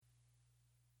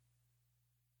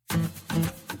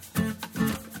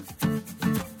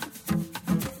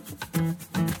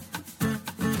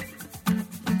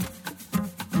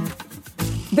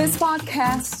This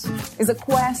podcast is a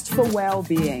quest for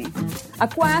well-being, a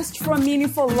quest for a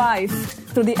meaningful life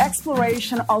through the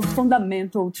exploration of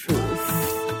fundamental truth.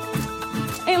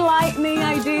 Enlightening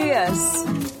ideas,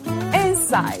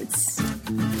 insights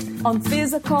on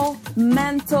physical,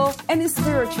 mental, and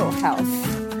spiritual health.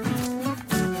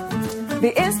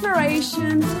 The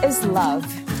inspiration is love.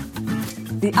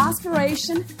 The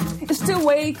aspiration is to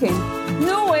awaken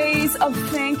new ways of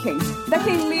thinking that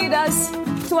can lead us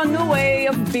to a new way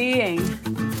of being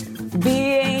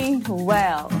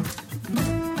well.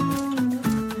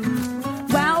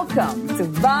 Welcome to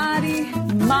Body,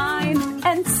 Mind,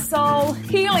 and Soul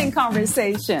Healing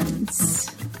Conversations.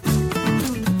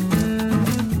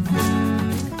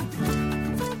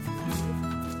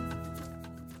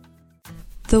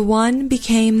 The one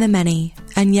became the many,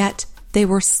 and yet they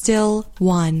were still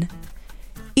one.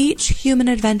 Each human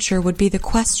adventure would be the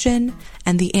question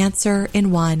and the answer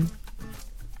in one.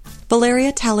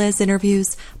 Valeria Teles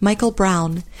interviews Michael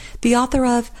Brown, the author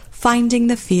of Finding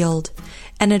the Field,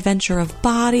 an adventure of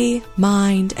body,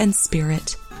 mind, and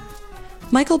spirit.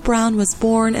 Michael Brown was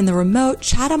born in the remote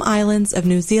Chatham Islands of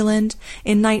New Zealand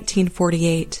in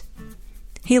 1948.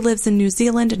 He lives in New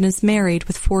Zealand and is married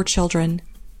with 4 children.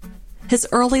 His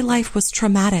early life was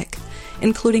traumatic,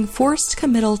 including forced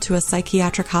committal to a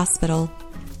psychiatric hospital.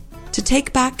 To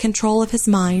take back control of his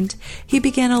mind, he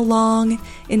began a long,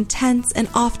 intense, and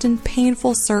often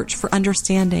painful search for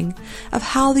understanding of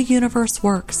how the universe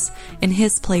works and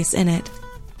his place in it.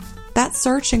 That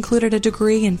search included a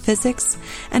degree in physics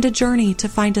and a journey to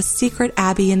find a secret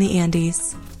abbey in the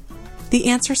Andes. The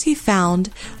answers he found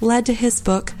led to his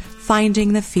book,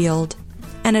 Finding the Field,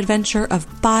 an adventure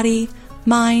of body,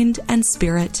 mind, and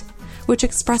spirit, which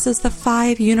expresses the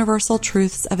 5 universal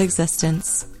truths of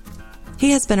existence.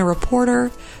 He has been a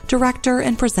reporter, director,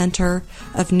 and presenter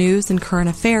of news and current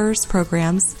affairs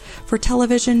programs for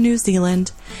Television New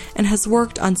Zealand and has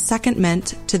worked on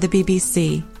Secondment to the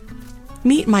BBC.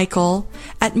 Meet Michael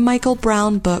at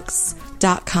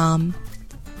michaelbrownbooks.com.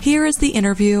 Here is the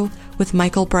interview with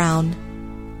Michael Brown.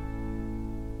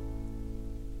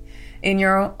 In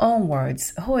your own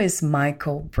words, who is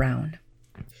Michael Brown?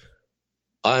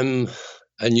 I'm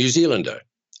a New Zealander.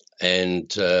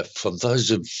 And for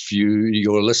those of you,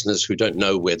 your listeners who don't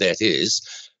know where that is,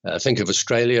 think of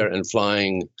Australia and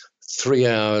flying 3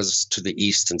 hours to the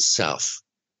east and south.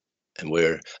 And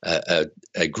we're a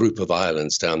group of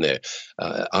islands down there.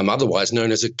 I'm otherwise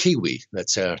known as a Kiwi.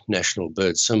 That's our national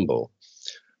bird symbol.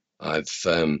 And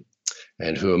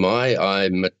who am I?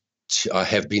 I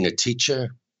have been a teacher,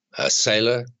 a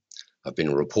sailor. I've been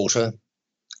a reporter.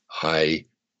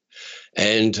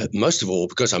 And most of all,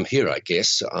 because I'm here, I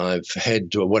guess, I've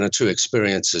had 1 or 2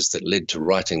 experiences that led to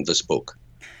writing this book.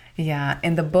 Yeah,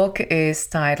 and the book is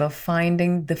titled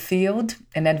Finding the Field,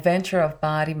 an adventure of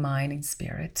body, mind, and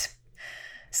spirit.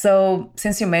 So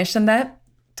since you mentioned that,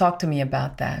 talk to me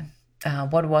about that.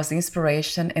 What was the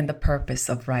inspiration and the purpose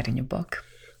of writing your book?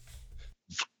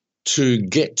 To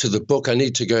get to the book, I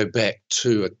need to go back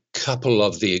to a couple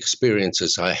of the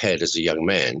experiences I had as a young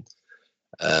man,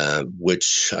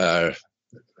 which are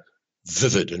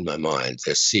vivid in my mind.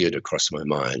 They're seared across my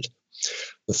mind.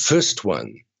 The first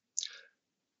one,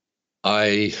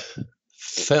 I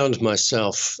found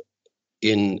myself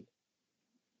in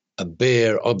a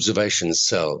bare observation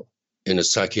cell in a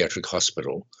psychiatric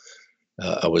hospital.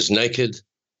 I was naked.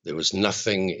 There was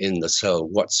nothing in the cell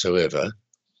whatsoever.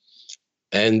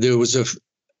 And there was a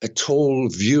tall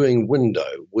viewing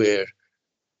window where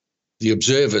the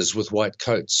observers with white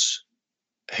coats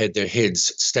had their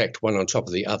heads stacked one on top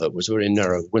of the other. It was a very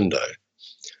narrow window.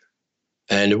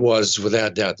 And it was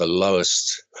without doubt the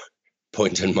lowest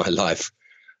point in my life.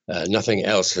 Nothing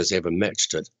else has ever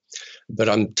matched it. But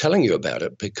I'm telling you about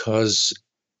it because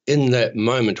in that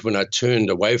moment when I turned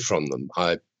away from them,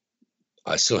 I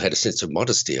still had a sense of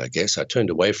modesty, I guess. I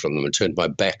turned away from them and turned my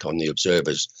back on the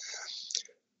observers.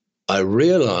 I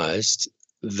realized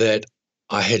that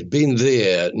I had been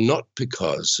there not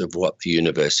because of what the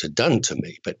universe had done to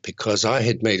me, but because I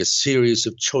had made a series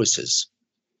of choices.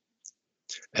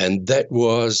 And that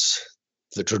was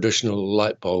the traditional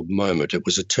light bulb moment. It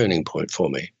was a turning point for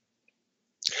me.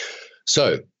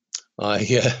 So I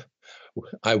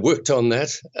worked on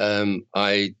that.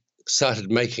 I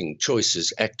started making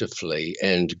choices actively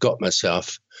and got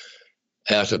myself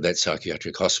out of that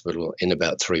psychiatric hospital in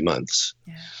about 3 months.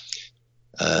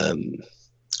 Yeah.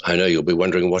 I know you'll be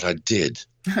wondering what I did.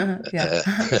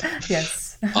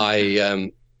 Yes.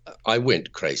 I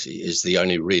went crazy is the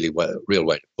only real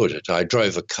way to put it. I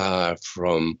drove a car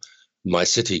from my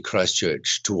city,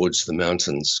 Christchurch, towards the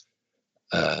mountains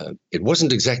It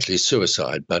wasn't exactly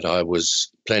suicide, but I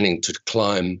was planning to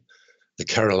climb the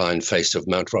Caroline face of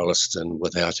Mount Rolleston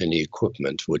without any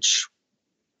equipment, which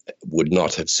would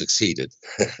not have succeeded.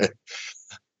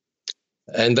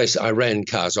 And I ran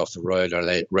cars off the road.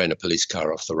 I ran a police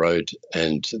car off the road,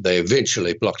 and they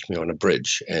eventually blocked me on a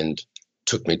bridge and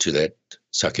took me to that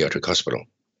psychiatric hospital.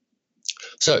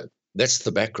 So that's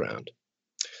the background.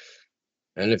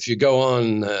 And if you go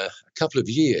on a couple of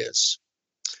years,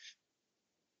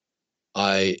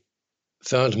 I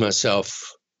found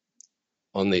myself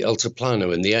on the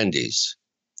Altiplano in the Andes,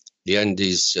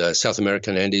 South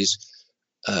American Andes,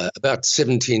 about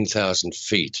 17,000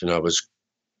 feet, and I was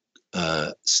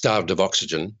starved of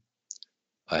oxygen.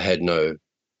 I had no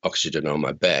oxygen on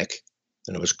my back,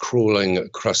 and I was crawling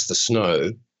across the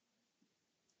snow.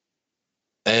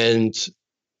 And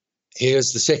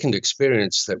here's the second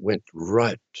experience that went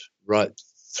right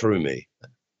through me.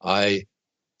 I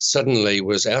suddenly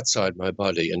was outside my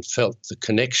body and felt the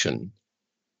connection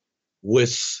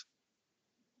with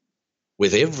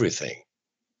everything.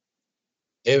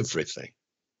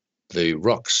 The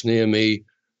rocks near me.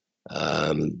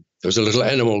 There was a little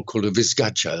animal called a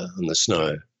vizcacha on the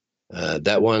snow.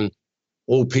 That one,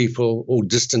 all people, all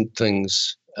distant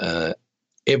things,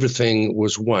 everything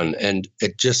was one. And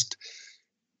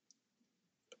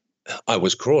I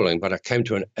was crawling, but I came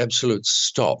to an absolute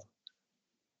stop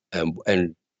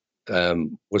and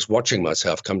was watching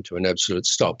myself come to an absolute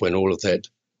stop when all of that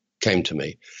came to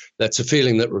me. That's a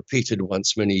feeling that repeated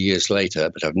once many years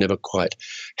later, but I've never quite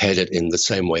had it in the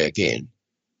same way again.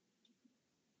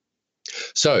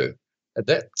 So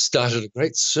that started a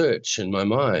great search in my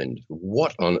mind.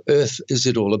 What on earth is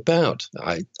it all about?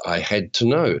 I had to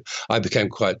know. I became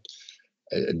quite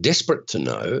desperate to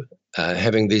know,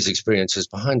 having these experiences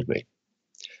behind me.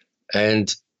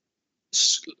 And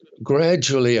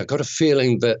gradually I got a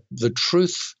feeling that the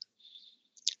truth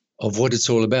of what it's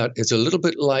all about is a little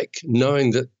bit like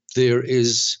knowing that there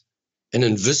is an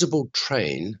invisible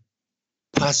train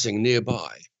passing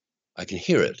nearby. I can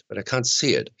hear it, but I can't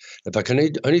see it. If I can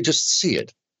only just see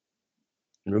it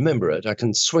and remember it, I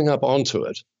can swing up onto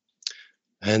it.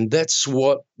 And that's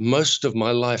what most of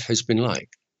my life has been like,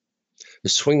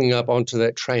 is swinging up onto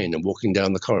that train and walking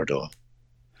down the corridor.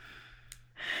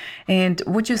 And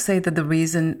would you say that the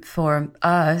reason for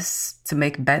us to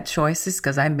make bad choices,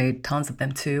 because I made tons of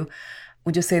them too,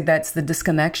 would you say that's the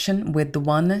disconnection with the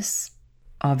oneness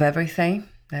of everything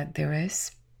that there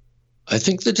is? I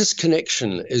think the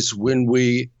disconnection is when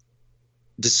we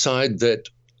decide that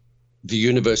the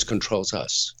universe controls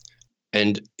us.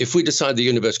 And if we decide the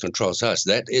universe controls us,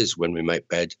 that is when we make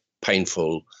bad,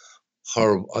 painful,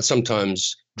 horrible, or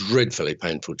sometimes dreadfully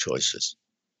painful choices.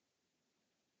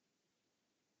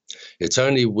 It's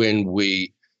only when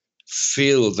we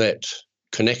feel that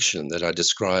connection that I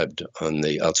described on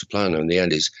the Altiplano in the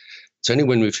Andes, it's only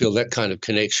when we feel that kind of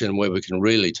connection where we can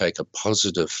really take a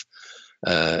positive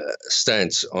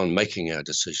stance on making our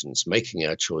decisions, making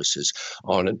our choices,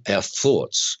 on our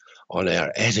thoughts, on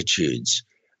our attitudes,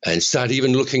 and start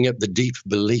even looking at the deep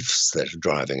beliefs that are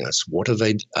driving us. What are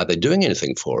they? Are they doing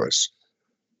anything for us?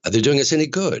 Are they doing us any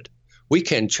good? We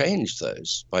can change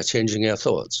those by changing our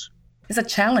thoughts. It's a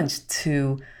challenge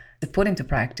to put into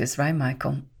practice, right,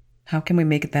 Michael? How can we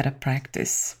make that a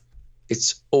practice?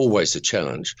 It's always a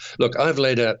challenge. Look, I've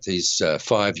laid out these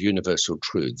 5 universal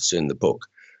truths in the book.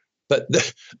 But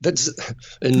that's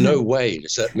in no way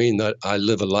does that mean that I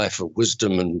live a life of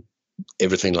wisdom and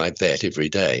everything like that every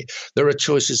day. There are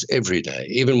choices every day,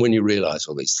 even when you realize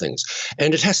all these things.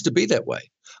 And it has to be that way.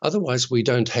 Otherwise, we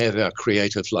don't have our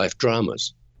creative life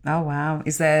dramas. Oh, wow.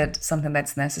 Is that something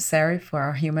that's necessary for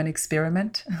our human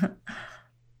experiment?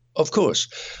 Of course.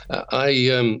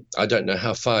 I don't know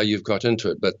how far you've got into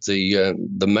it, but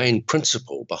the main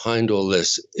principle behind all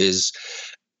this is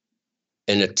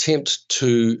an attempt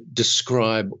to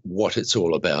describe what it's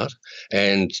all about.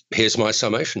 And here's my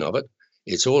summation of it.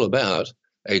 It's all about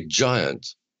a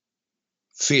giant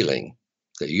feeling.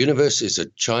 The universe is a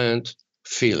giant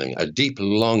feeling, a deep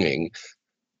longing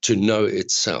to know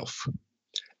itself.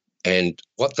 And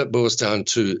what that boils down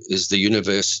to is the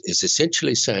universe is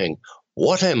essentially saying,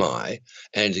 what am I?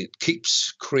 And it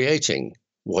keeps creating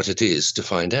what it is to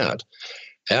find out.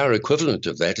 Our equivalent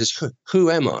of that is, who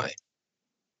am I?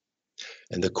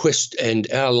 And the quest and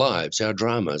our lives, our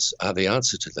dramas, are the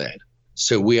answer to that.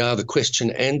 So we are the question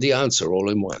and the answer all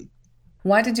in one.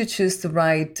 Why did you choose to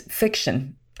write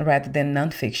fiction rather than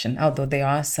nonfiction, although there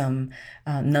are some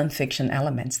nonfiction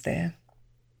elements there?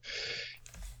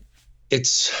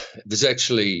 There's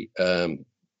actually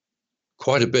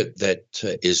quite a bit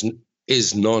that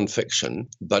is non-fiction,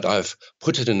 but I've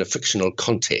put it in a fictional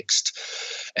context.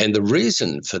 And the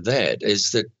reason for that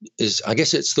is I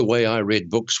guess it's the way I read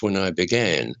books when I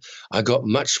began. I got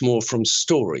much more from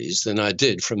stories than I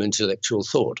did from intellectual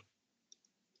thought.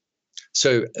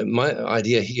 So my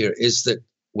idea here is that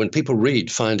when people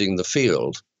read Finding the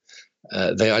Field,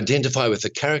 they identify with the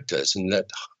characters, and that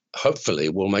hopefully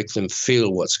will make them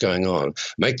feel what's going on,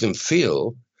 make them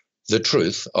feel the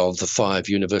truth of the 5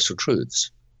 universal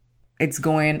truths. It's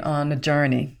going on a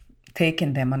journey,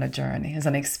 taking them on a journey as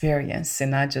an experience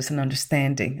and not just an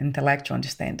understanding, intellectual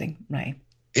understanding, right?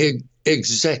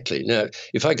 Exactly. Now,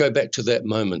 if I go back to that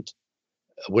moment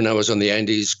when I was on the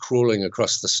Andes crawling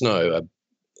across the snow,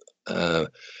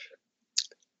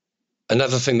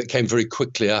 another thing that came very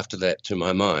quickly after that to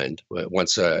my mind,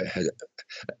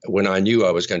 when I knew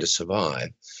I was going to survive,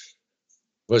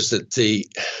 was that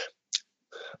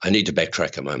I need to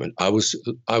backtrack a moment. I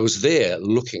was there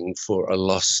looking for a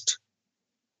lost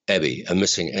abbey, a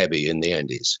missing abbey in the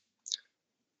Andes.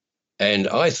 And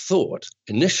I thought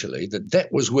initially that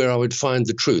was where I would find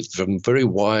the truth from very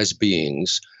wise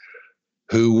beings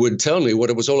who would tell me what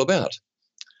it was all about.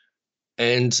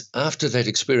 And after that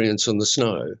experience on the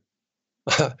snow,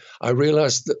 I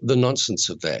realized the nonsense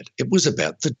of that. It was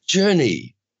about the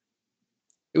journey.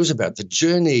 It was about the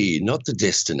journey, not the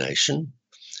destination.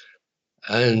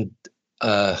 And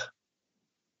it's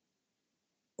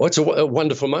a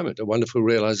wonderful moment, a wonderful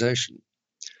realization,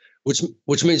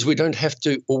 which means we don't have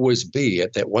to always be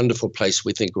at that wonderful place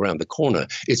we think around the corner.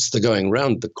 It's the going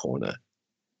round the corner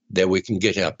that we can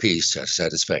get our peace, our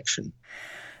satisfaction.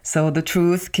 So the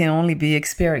truth can only be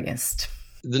experienced.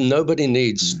 Nobody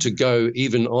needs to go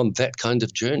even on that kind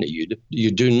of journey.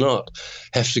 You do not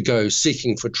have to go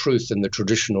seeking for truth in the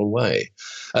traditional way.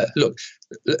 Look,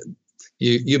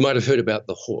 you might have heard about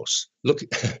the horse. Look,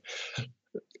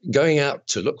 going out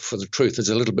to look for the truth is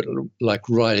a little bit like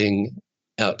riding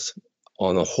out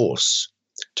on a horse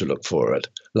to look for it,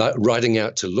 like riding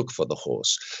out to look for the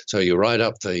horse. So you ride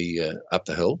up the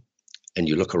hill and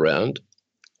you look around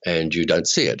and you don't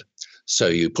see it. So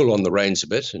you pull on the reins a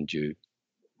bit and you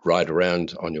ride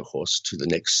around on your horse to the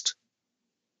next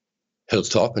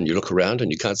hilltop and you look around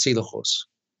and you can't see the horse.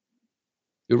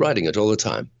 You're riding it all the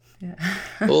time. Yeah.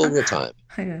 All the time.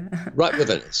 Yeah. Right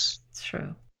within us. It's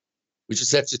true. We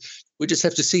just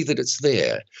have to see that it's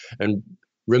there and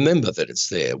remember that it's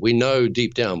there. We know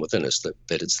deep down within us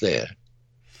that it's there.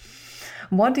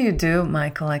 What do you do,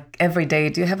 Michael, like every day?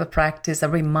 Do you have a practice, a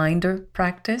reminder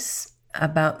practice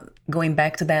about going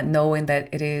back to that, knowing that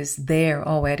it is there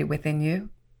already within you?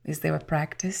 Is there a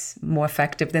practice more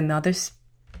effective than others?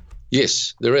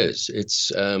 Yes, there is.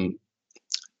 It's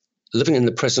living in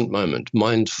the present moment,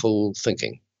 mindful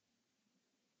thinking.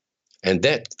 And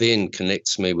that then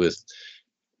connects me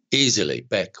easily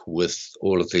back with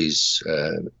all of these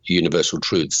universal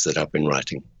truths that I've been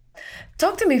writing.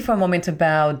 Talk to me for a moment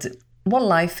about what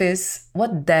life is,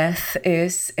 what death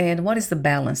is, and what is the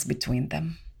balance between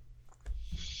them?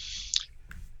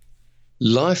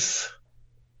 Life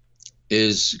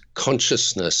is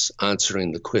consciousness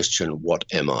answering the question, what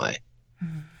am I?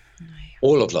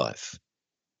 All of life,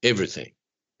 everything,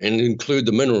 and include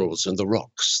the minerals and the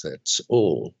rocks. That's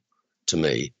all, to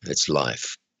me, it's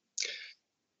life.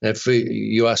 Now,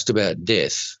 you asked about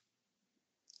death,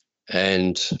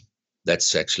 and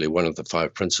that's actually one of the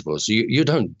 5 principles. You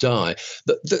don't die.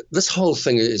 This whole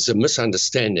thing is a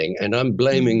misunderstanding, and I'm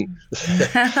blaming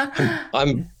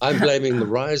I'm blaming the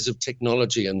rise of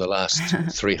technology in the last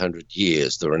 300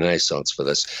 years, the Renaissance, for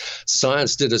this.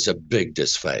 Science did us a big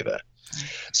disfavor.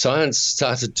 Science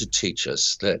started to teach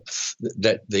us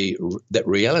that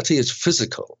reality is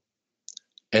physical,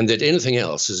 and that anything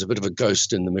else is a bit of a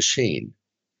ghost in the machine.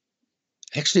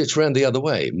 Actually, it's around the other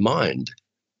way. Mind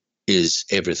is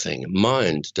everything.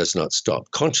 Mind does not stop.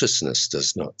 Consciousness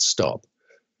does not stop.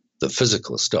 The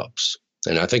physical stops.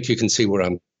 And I think you can see where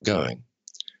I'm going.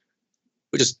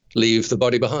 We just leave the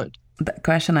body behind. The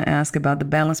question I asked about the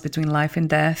balance between life and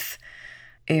death,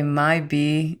 it might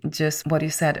be just what you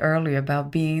said earlier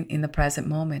about being in the present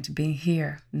moment, being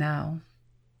here now.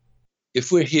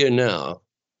 If we're here now,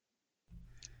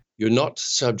 you're not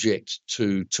subject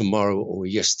to tomorrow or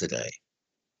yesterday.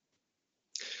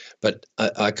 But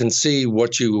I can see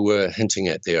what you were hinting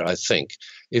at there, I think.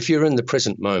 If you're in the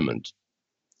present moment,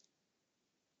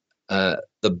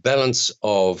 the balance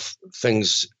of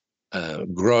things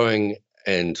growing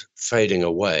and fading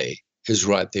away is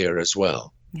right there as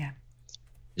well. Yeah.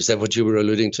 Is that what you were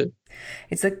alluding to?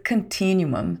 It's a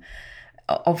continuum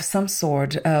of some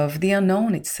sort of the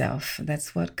unknown itself.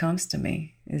 That's what comes to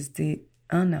me, is the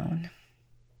unknown.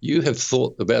 You have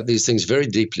thought about these things very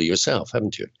deeply yourself,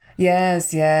 haven't you?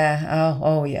 Yes, yeah.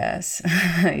 Oh yes.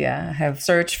 Yeah, I have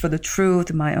searched for the truth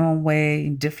in my own way,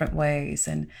 in different ways,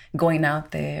 and going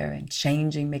out there and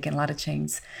changing, making a lot of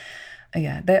changes.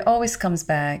 Yeah, that always comes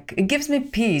back. It gives me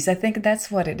peace. I think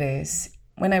that's what it is.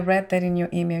 When I read that in your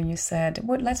email, you said,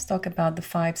 well, let's talk about the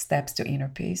 5 steps to inner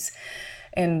peace.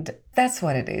 And that's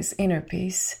what it is, inner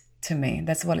peace to me.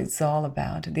 That's what it's all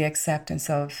about, the acceptance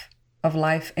of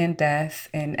life and death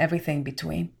and everything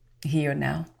between, here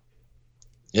now.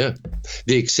 Yeah,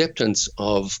 the acceptance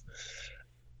of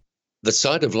the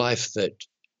side of life that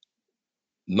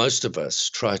most of us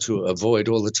try to avoid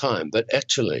all the time, but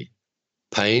actually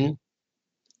pain,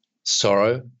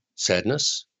 sorrow,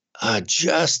 sadness are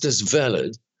just as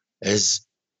valid as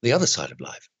the other side of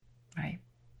life. Right.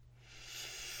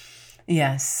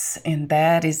 Yes, and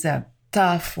that is a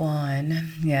tough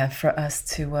one, yeah, for us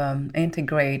to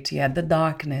integrate, yeah, the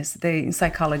darkness. In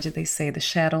psychology, they say the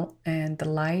shadow and the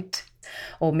light,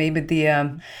 or maybe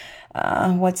the,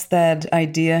 what's that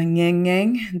idea, yin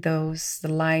yang, the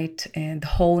light and the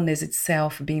wholeness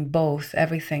itself being both,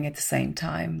 everything at the same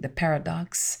time, the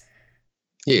paradox.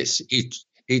 Yes,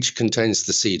 each contains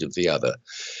the seed of the other.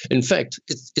 In fact,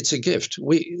 it's a gift.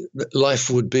 Life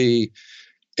would be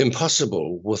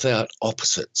impossible without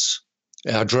opposites.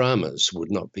 Our dramas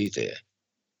would not be there.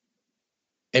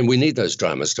 And we need those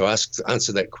dramas to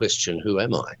answer that question, who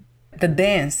am I? The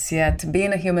dance, yeah, to be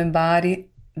in a human body,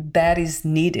 that is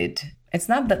needed. It's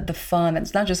not that the fun,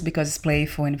 it's not just because it's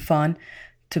playful and fun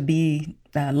to be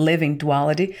living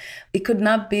duality. It could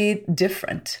not be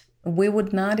different. We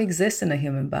would not exist in a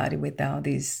human body without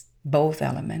these both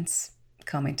elements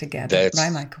coming together.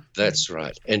 Right, Michael? That's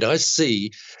right. And I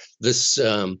see this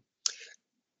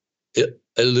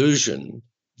illusion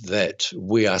that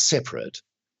we are separate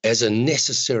as a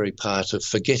necessary part of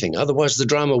forgetting. Otherwise, the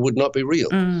drama would not be real.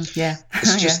 Yeah.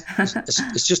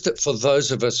 It's just that for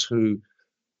those of us who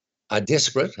are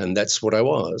desperate, and that's what I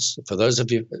was, for those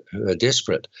of you who are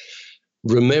desperate,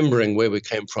 remembering where we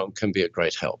came from can be a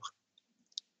great help.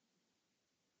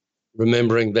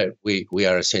 Remembering that we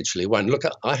are essentially one. Look,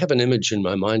 I have an image in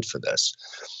my mind for this.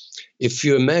 If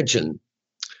you imagine,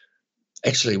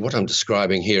 actually what I'm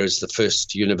describing here is the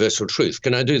first universal truth.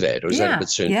 Can I do that? Or is that a bit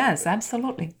soon? Yes,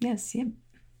 absolutely. Yes, yeah.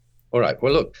 All right.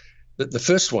 Well, look, the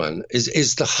first one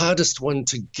is the hardest one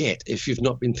to get if you've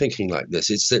not been thinking like this.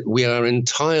 It's that we are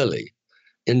entirely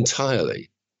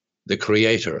the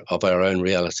creator of our own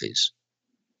realities,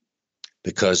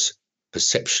 because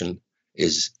perception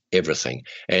is everything.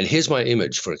 And here's my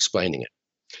image for explaining it.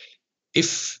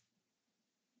 If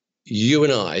you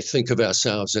and I think of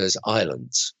ourselves as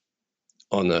islands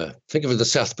think of the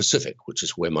South Pacific, which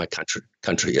is where my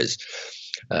country is.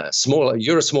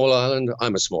 You're a small island,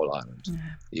 I'm a small island. Yeah.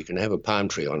 You can have a palm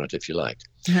tree on it if you like.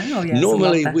 Oh, yes,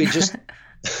 normally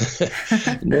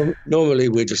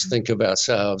we just think of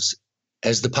ourselves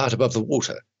as the part above the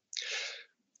water.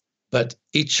 But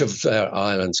each of our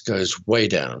islands goes way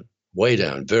down,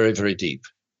 very, very deep.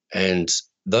 And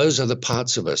those are the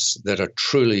parts of us that are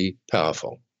truly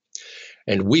powerful.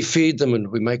 And we feed them and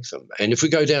we make them. And if we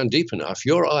go down deep enough,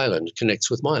 your island connects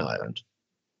with my island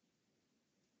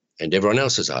and everyone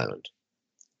else's island.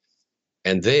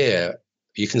 And there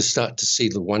you can start to see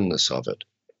the oneness of it.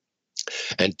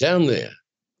 And down there,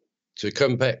 to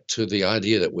come back to the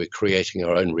idea that we're creating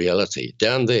our own reality,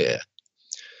 down there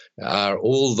are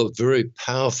all the very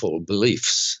powerful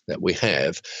beliefs that we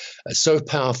have, so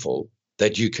powerful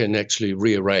that you can actually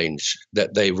rearrange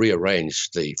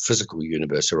the physical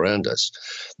universe around us.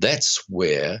 That's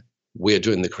where we're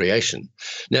doing the creation.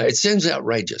 Now, it sounds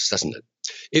outrageous, doesn't it?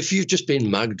 If you've just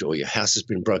been mugged, or your house has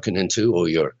been broken into, or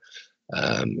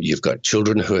you've got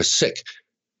children who are sick,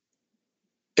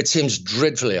 it seems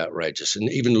dreadfully outrageous and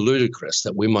even ludicrous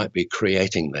that we might be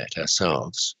creating that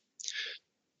ourselves.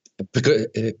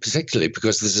 Particularly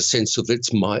because there's a sense of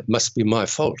must be my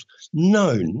fault.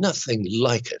 No, nothing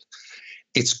like it.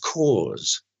 It's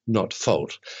cause, not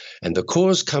fault. And the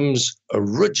cause comes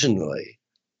originally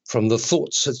from the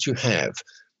thoughts that you have.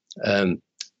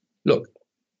 Look,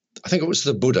 I think it was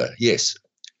the Buddha, yes.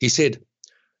 He said,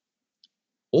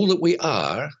 all that we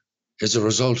are is a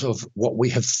result of what we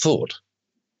have thought.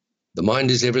 The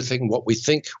mind is everything. What we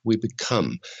think, we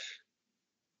become.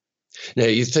 Now,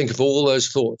 you think of all those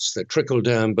thoughts that trickle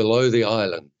down below the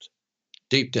island,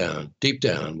 deep down,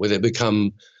 where they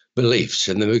become beliefs,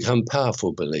 and they become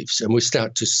powerful beliefs, and we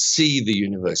start to see the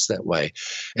universe that way.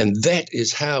 And that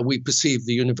is how we perceive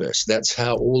the universe. That's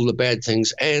how all the bad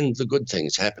things and the good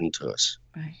things happen to us.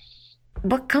 Right.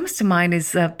 What comes to mind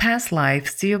is past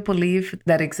lives. Do you believe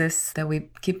that exists, that we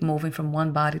keep moving from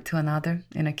one body to another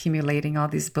and accumulating all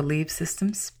these belief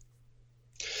systems?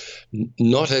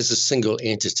 Not as a single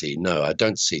entity. No, I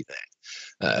don't see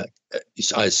that.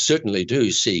 I certainly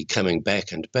do see coming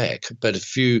back and back. But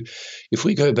if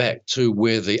we go back to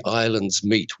where the islands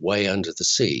meet way under the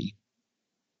sea,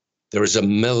 there is a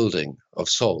melding of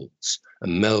souls, a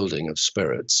melding of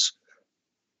spirits.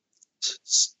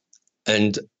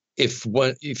 And if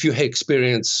you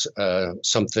experience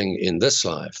something in this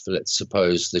life, let's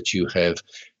suppose that you have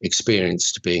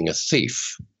experienced being a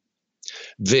thief,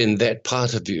 then that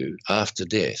part of you after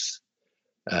death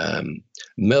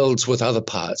melds with other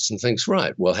parts and thinks,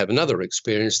 right, we'll have another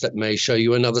experience that may show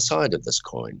you another side of this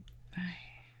coin.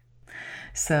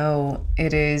 So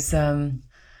it is,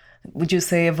 would you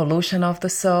say, evolution of the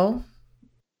soul?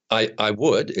 I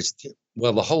would.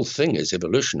 Well, the whole thing is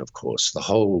evolution, of course. The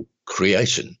whole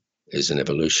creation is an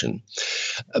evolution.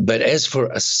 But as for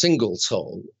a single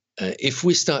soul, if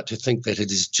I start to think that it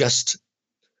is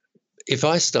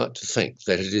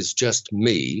just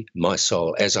me, my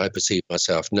soul, as I perceive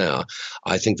myself now,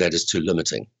 I think that is too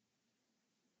limiting.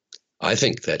 I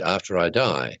think that after I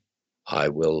die, I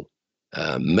will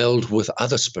meld with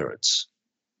other spirits,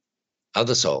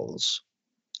 other souls,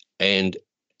 and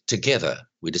together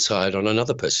we decide on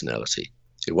another personality.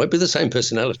 It won't be the same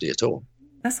personality at all.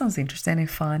 That sounds interesting and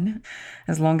fun,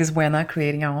 as long as we're not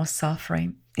creating our own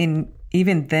suffering. And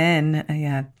even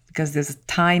then, because there's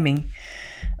timing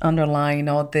underlying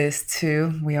all this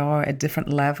too. We are at different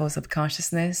levels of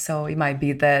consciousness. So it might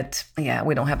be that,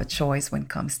 we don't have a choice when it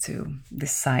comes to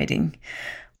deciding.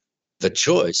 The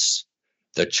choice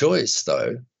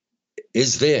though,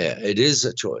 is there. It is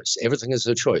a choice. Everything is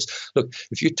a choice. Look,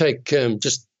 if you take,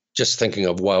 just thinking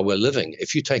of while we're living,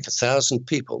 if you take 1,000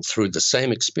 people through the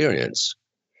same experience,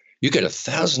 you get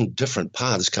 1,000 different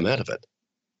paths come out of it.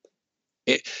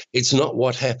 It's not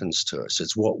what happens to us.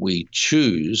 It's what we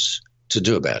choose to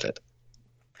do about it.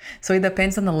 So it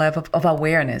depends on the level of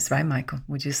awareness, right, Michael?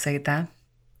 Would you say that?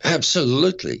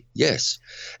 Absolutely, yes.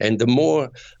 And the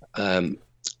more,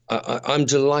 I'm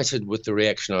delighted with the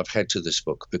reaction I've had to this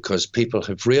book, because people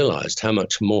have realized how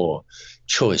much more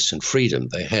choice and freedom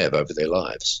they have over their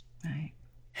lives. Right.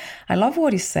 I love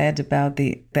what he said about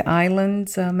the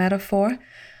islands metaphor.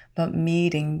 But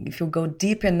meeting, if you go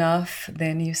deep enough,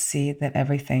 then you see that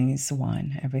everything is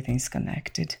one, everything's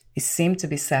connected. It seemed to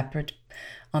be separate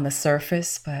on the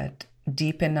surface, but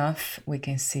deep enough, we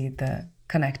can see the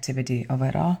connectivity of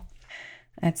it all.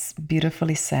 That's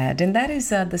beautifully said. And that is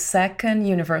the second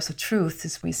universal truth,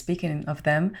 as we're speaking of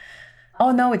them.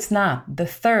 Oh, no, it's not. The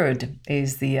third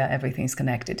is the everything's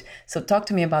connected. So talk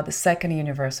to me about the second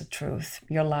universal truth.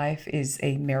 Your life is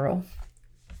a mirror.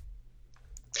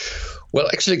 Well,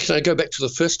 actually, can I go back to the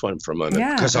first one for a moment?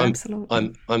 Yeah, because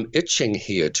absolutely. I'm itching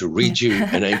here to read you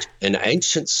an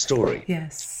ancient story.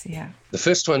 Yes, yeah. The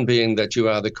first one being that you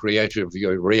are the creator of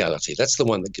your reality. That's the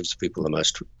one that gives people the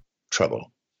most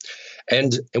trouble.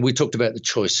 And we talked about the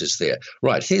choices there.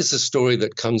 Right, here's a story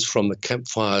that comes from the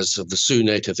campfires of the Sioux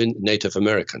Native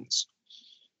Americans.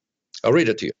 I'll read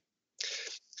it to you.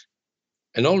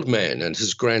 An old man and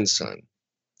his grandson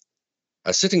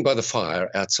are sitting by the fire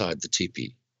outside the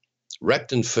teepee,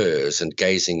 wrapped in furs and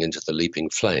gazing into the leaping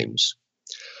flames.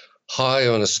 High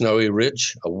on a snowy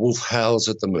ridge, a wolf howls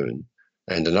at the moon,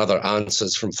 and another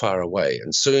answers from far away.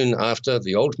 And soon after,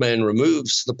 the old man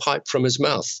removes the pipe from his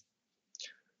mouth.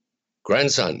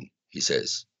 "Grandson," he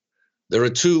says, "there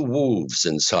are two wolves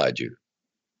inside you.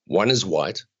 One is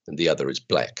white and the other is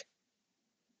black."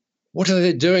 "What are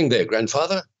they doing there,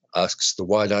 grandfather?" asks the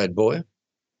wide-eyed boy.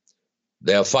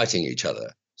 "They are fighting each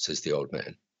other," says the old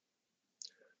man.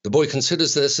 The boy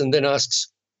considers this and then asks,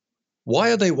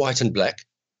 "Why are they white and black?"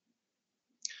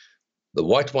 "The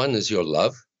white one is your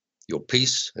love, your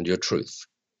peace, and your truth.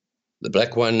 The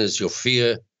black one is your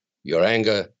fear, your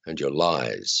anger, and your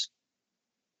lies."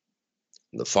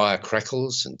 The fire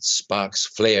crackles and sparks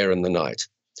flare in the night,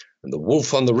 and the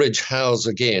wolf on the ridge howls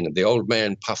again, and the old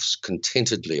man puffs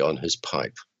contentedly on his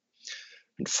pipe.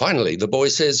 And finally, the boy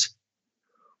says,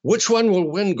 "Which one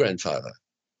will win, grandfather?"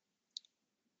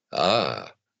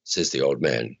 "Ah," says the old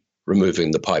man,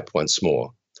 removing the pipe once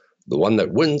more, "the one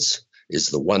that wins is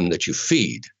the one that you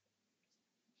feed."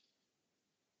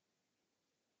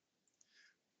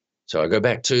 So I go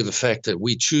back to the fact that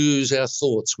we choose our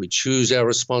thoughts, we choose our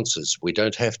responses. We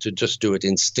don't have to just do it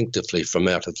instinctively from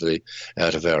out of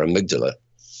our amygdala.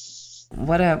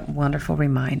 What a wonderful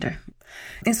reminder.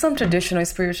 In some traditional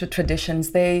spiritual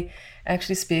traditions, they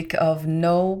actually speak of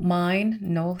no mind,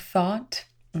 no thought,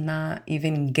 not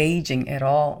even engaging at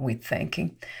all with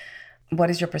thinking. What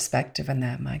is your perspective on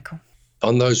that, Michael?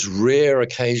 On those rare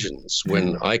occasions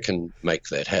when I can make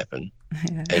that happen,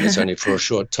 and it's only for a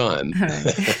short time.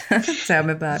 Tell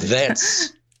me about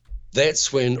it.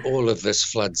 That's when all of this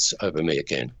floods over me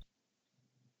again.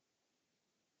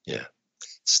 Yeah,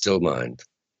 still mind.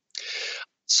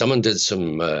 Someone did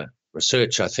some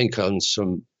research, I think, on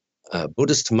some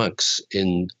Buddhist monks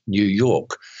in New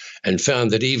York, and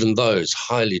found that even those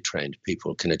highly trained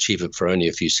people can achieve it for only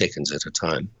a few seconds at a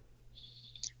time.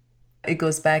 It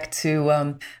goes back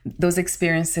to those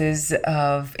experiences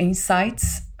of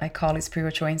insights. I call it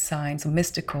spiritual insights,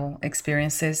 mystical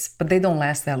experiences, but they don't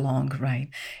last that long, right?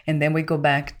 And then we go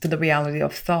back to the reality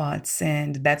of thoughts,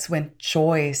 and that's when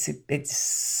choice,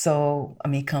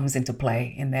 comes into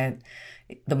play. And that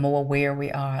the more aware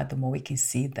we are, the more we can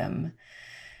see them.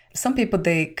 Some people,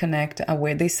 they connect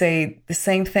aware. They say the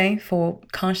same thing for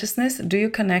consciousness. Do you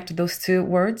connect those two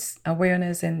words,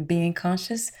 awareness and being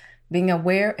conscious? Being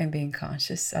aware and being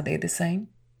conscious, are they the same?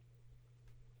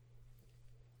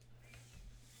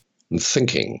 I'm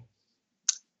thinking.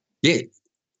 Yeah,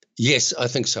 yes, I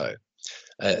think so.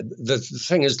 The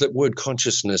thing is that word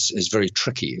consciousness is very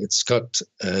tricky. It's got,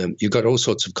 you've got all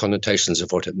sorts of connotations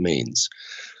of what it means.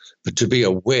 But to be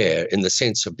aware in the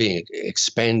sense of being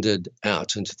expanded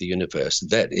out into the universe,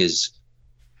 that is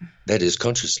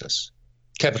consciousness,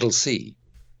 capital C.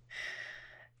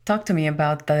 Talk to me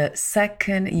about the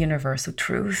second universal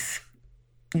truth.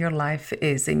 Your life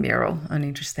is a mirror. An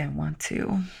interesting one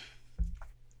too.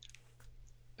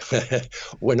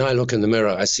 When I look in the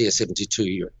mirror, I see a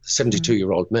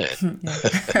 72-year-old man.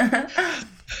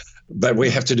 But we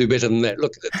have to do better than that.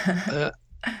 Look,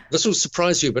 this will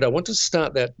surprise you, but I want to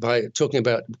start that by talking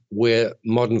about where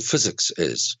modern physics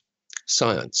is,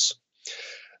 science.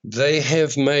 They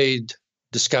have made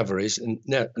discoveries, and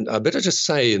now I better just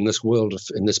say, in this world,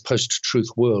 in this post-truth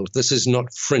world, this is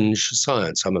not fringe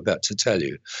science I'm about to tell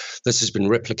you. This has been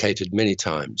replicated many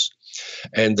times,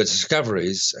 and the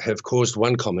discoveries have caused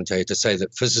one commentator to say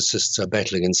that physicists are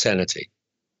battling insanity.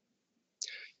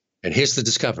 And here's the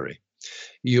discovery.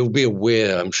 You'll be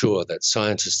aware, I'm sure, that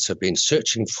scientists have been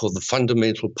searching for the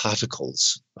fundamental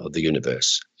particles of the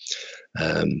universe.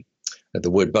 The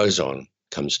word boson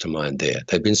comes to mind there.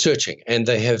 They've been searching, and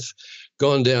they have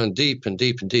gone down deep and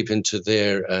deep and deep into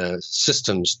their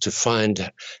systems to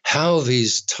find how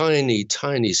these tiny,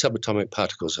 tiny subatomic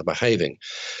particles are behaving.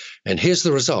 And here's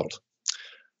the result.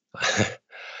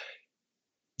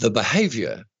 The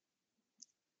behavior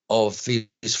of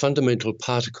these fundamental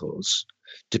particles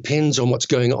depends on what's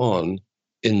going on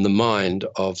in the mind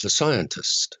of the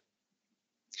scientist.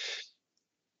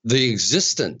 The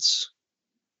existence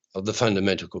of the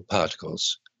fundamental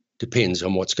particles depends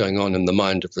on what's going on in the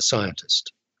mind of the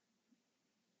scientist.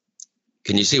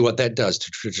 Can you see what that does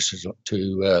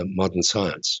to modern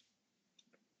science?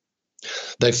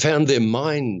 They found their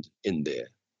mind in there.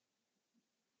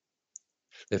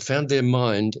 They found their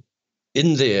mind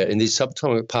in there, in these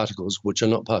subatomic particles, which are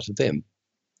not part of them.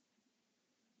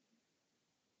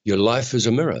 Your life is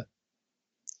a mirror.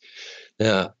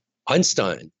 Now,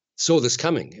 Einstein saw this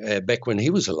coming back when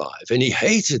he was alive, and he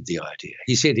hated the idea.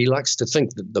 He said he likes to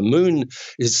think that the moon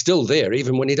is still there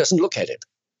even when he doesn't look at it.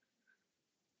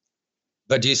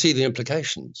 But do you see the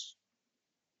implications?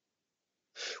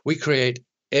 We create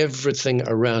everything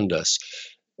around us.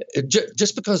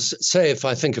 Just because, say, if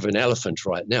I think of an elephant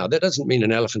right now, that doesn't mean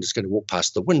an elephant is going to walk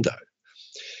past the window.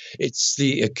 It's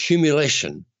the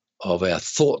accumulation of our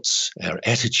thoughts, our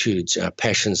attitudes, our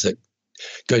passions that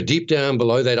go deep down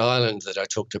below that island that I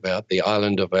talked about, the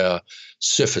island of our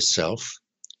surface self,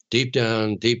 deep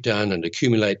down, and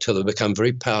accumulate till they become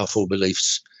very powerful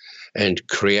beliefs and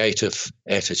creative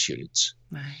attitudes.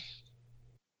 Right.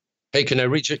 Hey, can I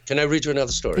read you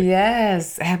another story?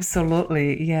 Yes,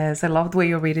 absolutely. Yes, I love the way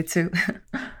you read it too.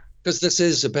 Because this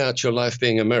is about your life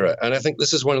being a mirror. And I think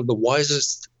this is one of the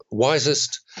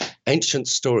wisest ancient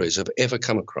stories I've ever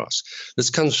come across. This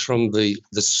comes from the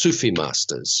Sufi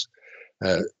masters.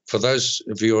 For those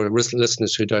of your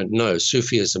listeners who don't know,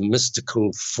 Sufi is a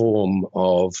mystical form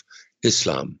of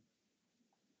Islam.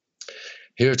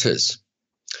 Here it is.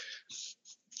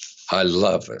 I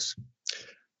love this.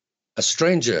 A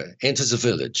stranger enters a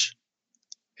village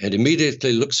and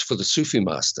immediately looks for the Sufi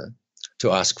master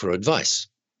to ask for advice.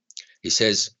 He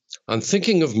says, "I'm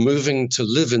thinking of moving to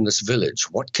live in this village.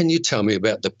 What can you tell me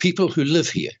about the people who live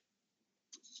here?"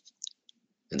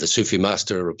 And the Sufi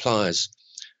master replies,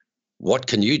 "What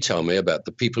can you tell me about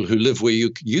the people who live where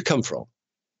you come from?"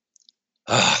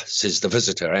 "Ah," says the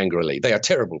visitor angrily, "they are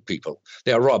terrible people.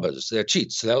 They are robbers, they're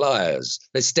cheats, they're liars.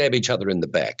 They stab each other in the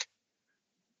back."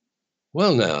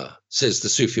 Well, now, says the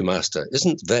Sufi master,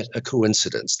 isn't that a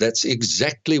coincidence? That's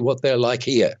exactly what they're like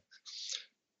here.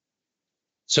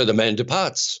 So the man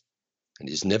departs, and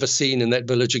is never seen in that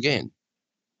village again.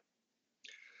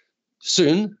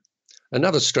 Soon,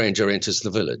 another stranger enters the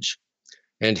village,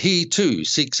 and he too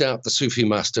seeks out the Sufi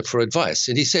master for advice.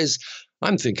 And he says,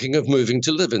 I'm thinking of moving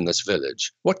to live in this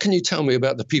village. What can you tell me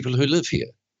about the people who live here?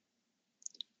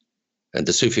 And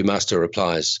the Sufi master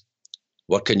replies,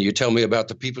 what can you tell me about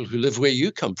the people who live where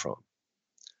you come from?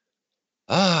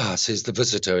 Ah, says the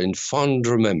visitor in fond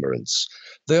remembrance,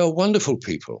 they are wonderful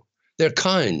people. They're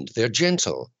kind, they're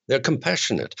gentle, they're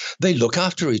compassionate. They look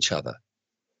after each other.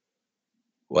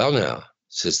 Well now,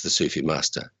 says the Sufi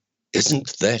master,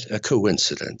 isn't that a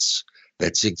coincidence?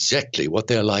 That's exactly what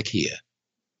they're like here.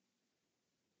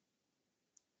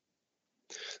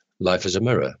 Life is a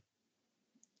mirror.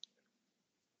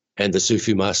 And the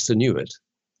Sufi master knew it.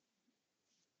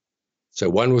 So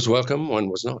one was welcome, one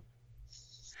was not.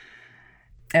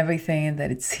 Everything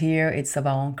that it's here, it's of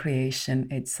our own creation.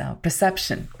 It's our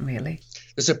perception, really.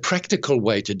 There's a practical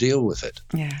way to deal with it.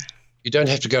 Yeah. You don't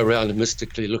have to go around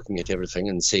mystically looking at everything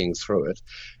and seeing through it.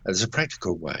 There's a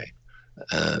practical way.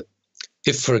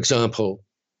 If, for example,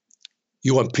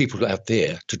 you want people out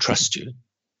there to trust you,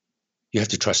 you have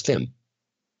to trust them.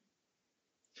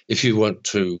 If you want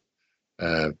to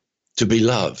be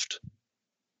loved,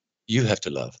 you have to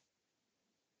love.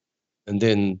 And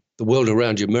then the world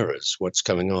around you mirrors what's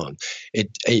going on.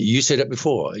 You said it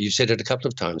before. You said it a couple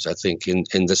of times, I think,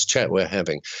 in this chat we're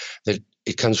having, that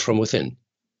it comes from within.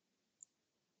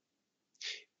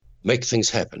 Make things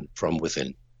happen from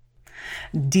within.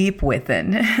 Deep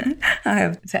within. I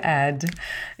have to add,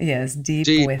 yes,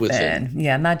 deep within.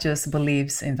 Yeah, not just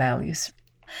beliefs and values.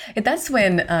 And that's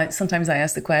when sometimes I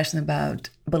ask the question about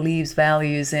beliefs,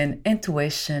 values, and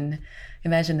intuition,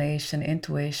 imagination,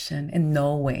 intuition, and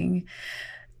knowing.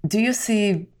 Do you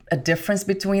see a difference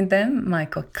between them,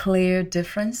 Mike, a clear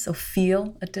difference, or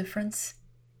feel a difference?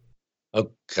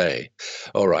 Okay.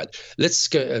 All right. Let's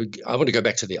go. I want to go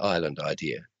back to the island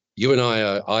idea. You and I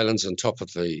are islands on top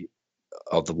of the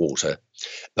water,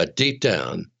 but deep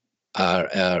down are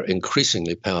our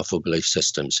increasingly powerful belief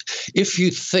systems. If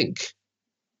you think,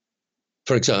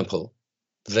 for example,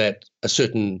 that a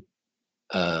certain,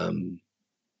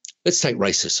 let's take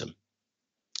racism.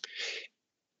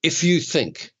 If you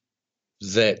think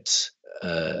that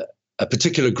a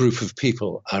particular group of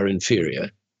people are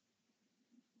inferior,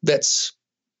 that's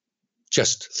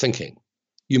just thinking.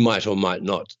 You might or might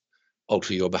not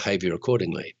alter your behavior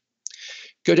accordingly.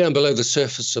 Go down below the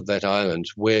surface of that island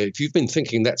where if you've been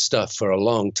thinking that stuff for a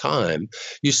long time,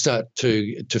 you start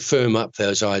to firm up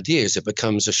those ideas. It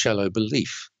becomes a shallow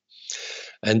belief.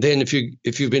 And then if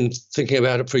you've been thinking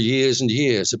about it for years and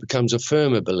years, it becomes a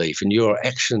firmer belief and your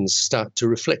actions start to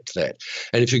reflect that.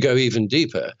 And if you go even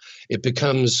deeper, it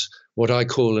becomes what I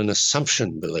call an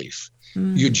assumption belief.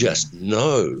 You just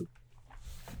know.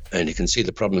 And you can see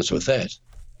the problems with that.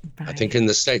 Right. I think in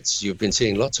the States, you've been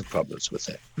seeing lots of problems with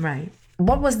that. Right.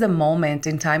 What was the moment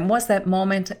in time? Was that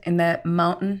moment in that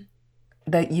mountain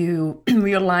that you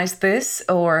realized this,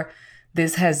 or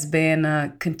this has been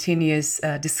a continuous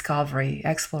discovery,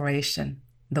 exploration,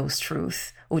 those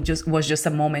truths, or was just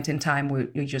a moment in time where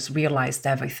you just realized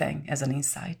everything as an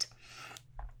insight?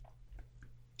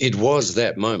 It was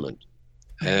that moment.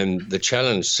 And the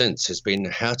challenge since has been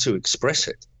how to express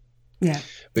it. Yeah.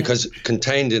 Because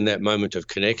contained in that moment of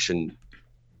connection,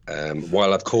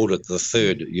 while I've called it the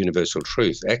third universal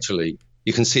truth, actually,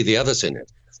 you can see the others in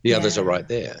it. The others are right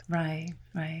there. Right,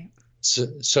 right.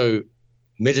 So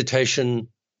meditation,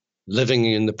 living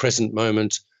in the present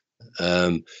moment,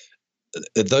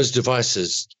 those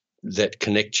devices that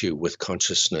connect you with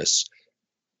consciousness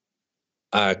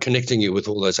are connecting you with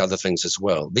all those other things as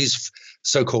well. These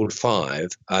so-called 5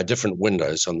 are different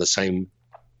windows on the same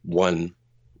one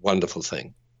wonderful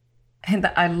thing. And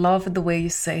I love the way you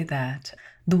say that.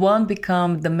 The one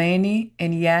become the many,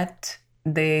 and yet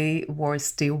they were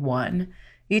still one.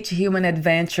 Each human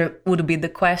adventure would be the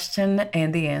question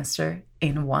and the answer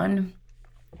in one.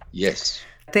 Yes.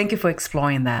 Thank you for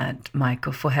exploring that,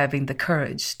 Michael, for having the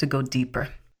courage to go deeper.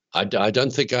 I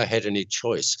don't think I had any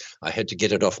choice. I had to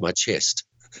get it off my chest.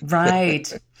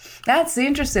 Right. That's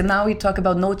interesting. Now we talk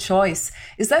about no choice.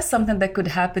 Is that something that could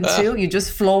happen too? You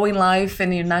just flow in life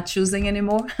and you're not choosing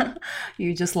anymore?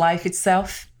 You just life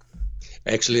itself?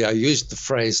 Actually, I used the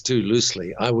phrase too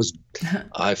loosely.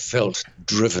 I felt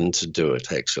driven to do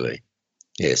it, actually.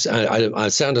 Yes, I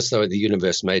sound as though the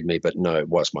universe made me, but no, it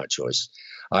was my choice.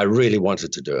 I really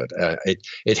wanted to do it.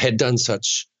 It had done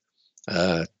such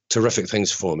terrific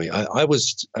things for me. I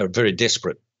was a very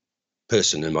desperate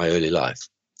person in my early life,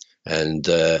 And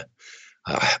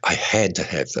I had to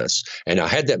have this. And I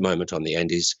had that moment on the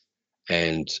Andes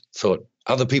and thought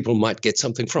other people might get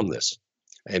something from this,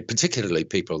 and particularly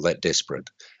people that desperate.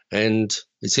 And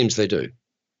it seems they do.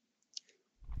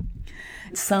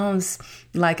 It sounds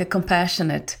like a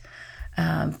compassionate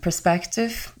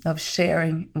perspective of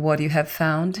sharing what you have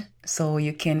found so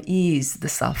you can ease the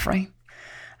suffering.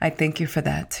 I thank you for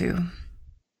that too.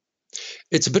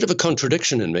 It's a bit of a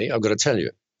contradiction in me, I've got to tell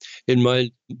you. In my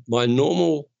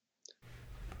normal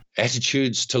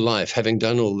attitudes to life, having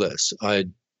done all this, I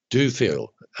do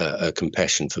feel a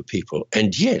compassion for people.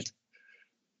 And yet,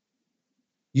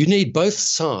 you need both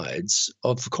sides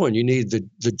of the coin. You need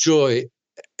the joy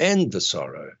and the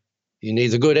sorrow. You need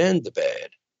the good and the bad,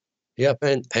 the up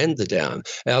and the down.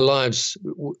 Our lives,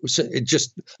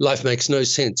 life makes no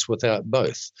sense without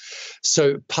both.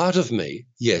 So part of me,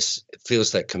 yes,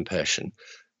 feels that compassion.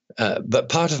 But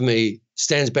part of me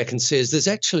stands back and says, there's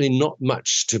actually not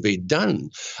much to be done.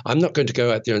 I'm not going to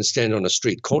go out there and stand on a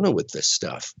street corner with this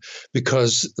stuff,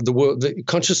 because the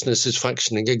consciousness is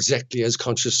functioning exactly as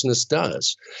consciousness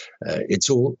does. It's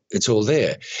all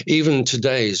there. Even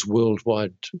today's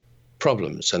worldwide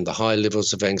problems and the high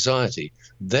levels of anxiety,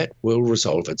 that will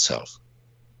resolve itself.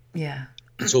 Yeah.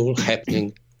 It's all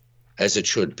happening as it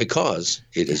should, because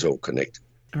it is all connected.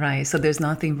 Right. So there's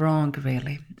nothing wrong,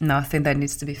 really. Nothing that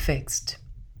needs to be fixed.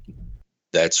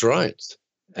 That's right.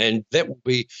 And that will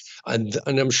be, and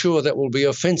I'm sure that will be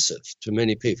offensive to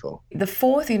many people. The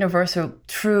fourth universal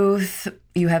truth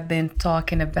you have been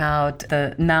talking about,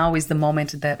 the now is the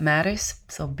moment that matters.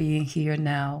 So being here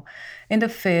now. And the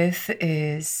fifth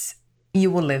is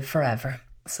you will live forever.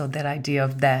 So that idea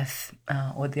of death,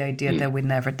 or the idea that we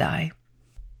never die.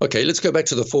 Okay, let's go back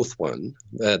to the fourth one,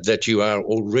 that you are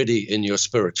already in your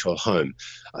spiritual home.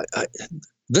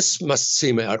 This must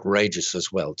seem outrageous as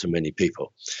well to many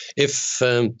people. If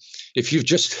you've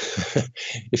just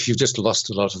if you've just lost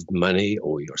a lot of money,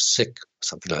 or you're sick, or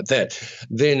something like that,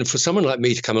 then for someone like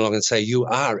me to come along and say you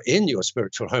are in your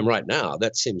spiritual home right now,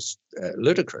 that seems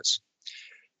ludicrous.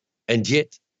 And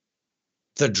yet,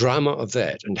 the drama of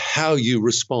that and how you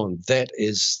respond, that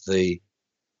is the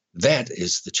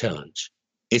challenge.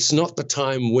 It's not the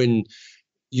time when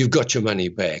you've got your money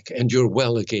back and you're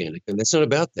well again. And it's not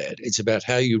about that. It's about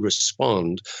how you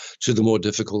respond to the more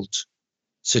difficult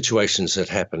situations that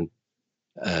happen,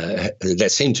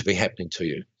 that seem to be happening to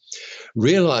you.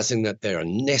 Realizing that they're a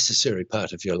necessary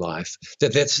part of your life,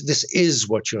 this is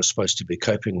what you're supposed to be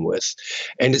coping with.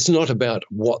 And it's not about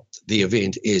what the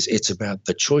event is. It's about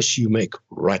the choice you make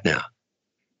right now.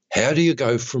 How do you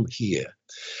go from here?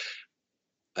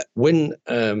 When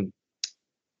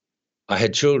I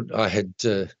had children,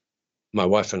 my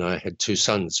wife and I had two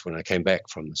sons when I came back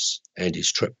from this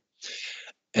Andes trip.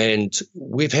 And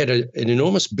we've had an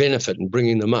enormous benefit in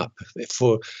bringing them up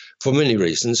for many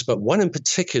reasons, but one in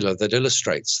particular that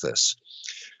illustrates this,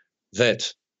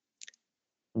 that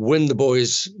when the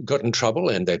boys got in trouble,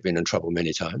 and they've been in trouble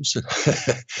many times,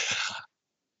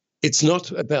 it's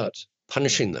not about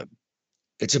punishing them.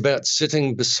 It's about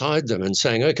sitting beside them and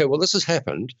saying, okay, well, this has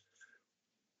happened.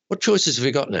 What choices have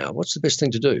you got now? What's the best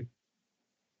thing to do?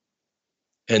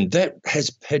 And that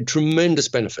has had tremendous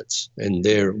benefits in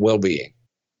their well-being.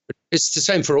 It's the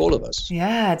same for all of us.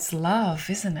 Yeah, it's love,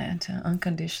 isn't it?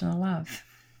 Unconditional love.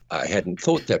 I hadn't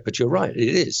thought that, but you're right. It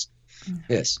is.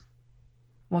 Yes.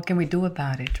 What can we do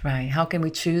about it, right? How can we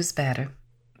choose better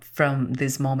from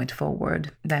this moment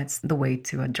forward? That's the way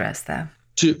to address that.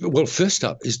 Well, first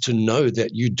up is to know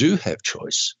that you do have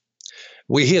choice.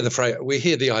 We hear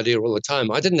the idea all the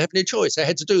time. I didn't have any choice. I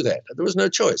had to do that. There was no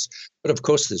choice. But of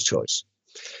course there's choice.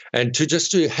 And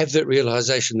to have that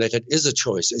realization that it is a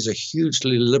choice is a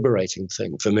hugely liberating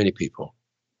thing for many people.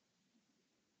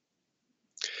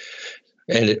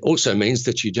 And it also means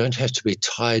that you don't have to be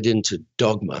tied into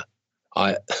dogma.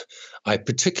 I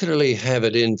particularly have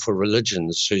it in for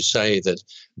religions who say that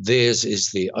theirs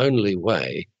is the only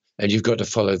way and you've got to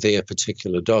follow their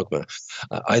particular dogma.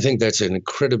 I think that's an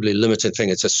incredibly limited thing.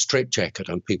 It's a straitjacket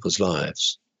on people's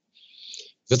lives.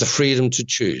 You've got the freedom to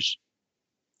choose.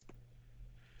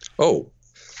 Oh,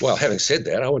 well, having said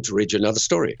that, I want to read you another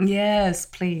story. Yes,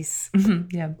 please.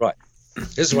 Yeah. Right.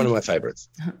 This is one of my favorites.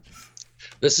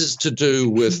 This is to do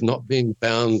with not being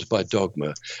bound by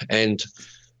dogma and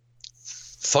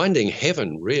finding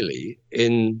heaven, really,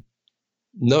 in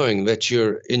knowing that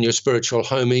you're in your spiritual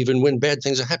home even when bad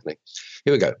things are happening.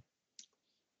 Here we go.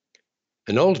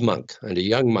 An old monk and a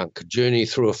young monk journey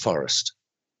through a forest.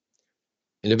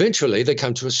 And eventually they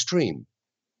come to a stream.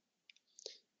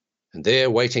 And there,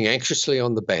 waiting anxiously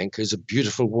on the bank, is a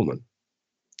beautiful woman.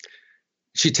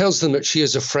 She tells them that she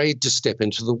is afraid to step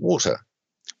into the water.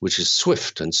 which is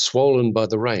swift and swollen by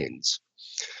the rains.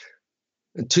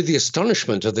 And to the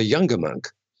astonishment of the younger monk,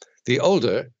 the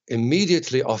older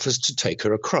immediately offers to take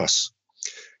her across.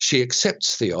 She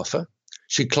accepts the offer.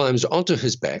 She climbs onto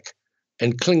his back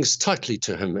and clings tightly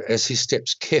to him as he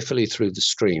steps carefully through the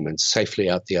stream and safely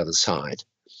out the other side.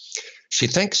 She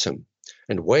thanks him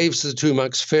and waves the two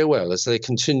monks farewell as they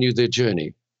continue their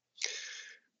journey.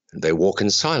 And they walk in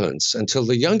silence until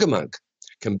the younger monk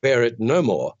can bear it no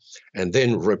more, and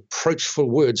then reproachful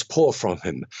words pour from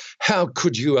him. How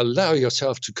could you allow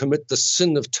yourself to commit the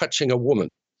sin of touching a woman?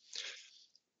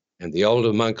 And the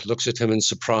older monk looks at him in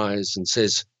surprise and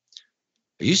says,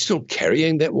 are you still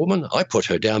carrying that woman? I put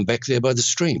her down back there by the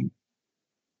stream.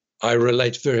 I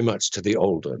relate very much to the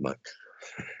older monk.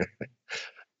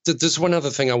 There's one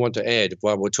other thing I want to add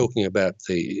while we're talking about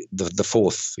the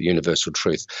fourth universal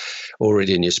truth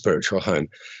already in your spiritual home.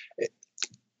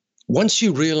 Once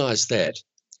you realize that,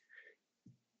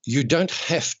 you don't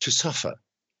have to suffer.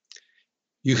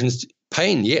 You can,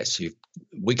 pain, yes,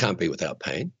 we can't be without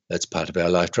pain. That's part of our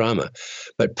life drama.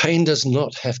 But pain does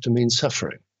not have to mean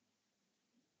suffering.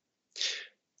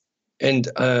 And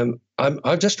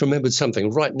I've just remembered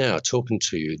something right now talking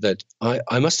to you that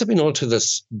I must have been onto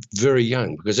this very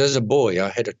young, because as a boy I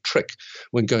had a trick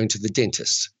when going to the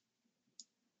dentist.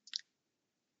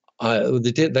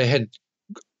 They had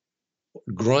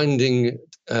grinding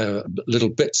little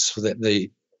bits that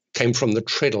they came from the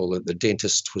treadle that the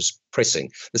dentist was pressing.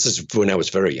 This is when I was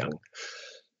very young.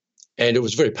 And it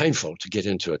was very painful to get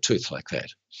into a tooth like that.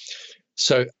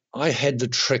 So I had the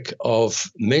trick of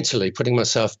mentally putting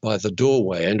myself by the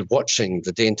doorway and watching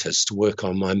the dentist work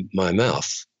on my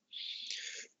mouth.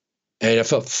 And I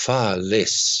felt far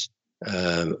less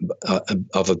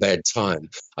of a bad time.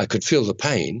 I could feel the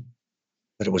pain,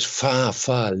 but it was far,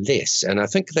 far less. And I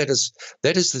think that is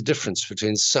the difference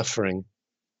between suffering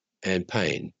and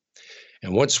pain.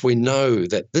 And once we know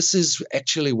that this is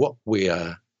actually what we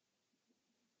are,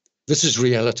 this is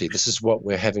reality, this is what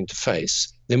we're having to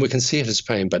face, then we can see it as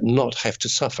pain, but not have to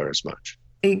suffer as much.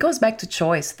 It goes back to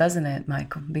choice, doesn't it,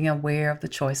 Michael? Being aware of the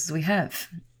choices we have.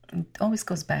 It always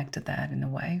goes back to that in a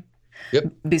way.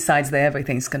 Yep. Besides that,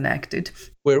 everything's connected.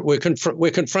 We're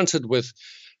confronted with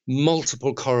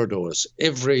multiple corridors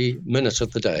every minute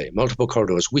of the day, multiple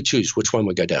corridors. We choose which one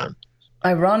we go down.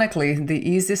 Ironically, the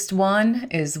easiest one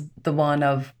is the one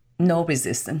of no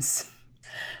resistance.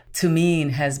 To me, it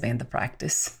has been the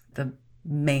practice, the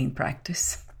main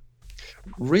practice.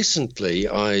 Recently,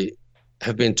 I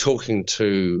have been talking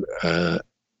to a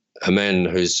man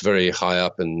who's very high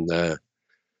up in a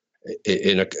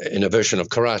version of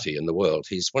karate in the world.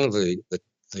 He's one of the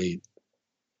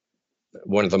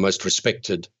most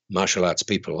respected martial arts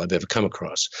people I've ever come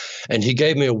across, and he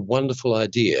gave me a wonderful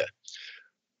idea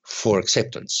for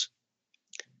acceptance.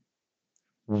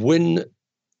 When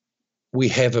we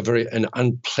have an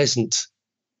unpleasant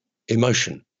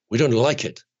emotion, we don't like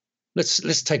it.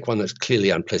 Let's take one that's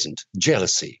clearly unpleasant.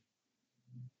 Jealousy,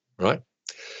 right?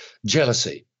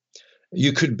 Jealousy.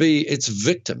 You could be its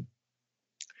victim,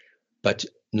 but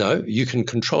no, you can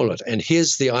control it. And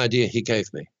here's the idea he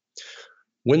gave me.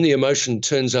 When the emotion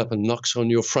turns up and knocks on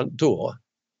your front door,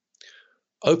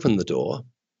 open the door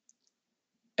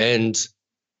and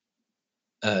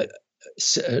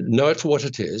know it for what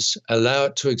it is, allow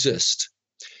it to exist.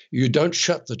 You don't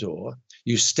shut the door.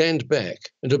 You stand back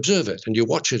and observe it, and you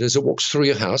watch it as it walks through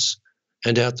your house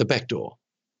and out the back door.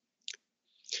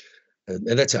 And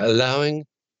that's allowing,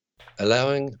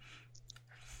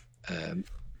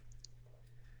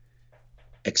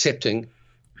 accepting,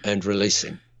 and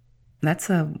releasing. That's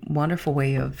a wonderful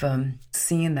way of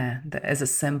seeing that as a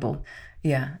symbol.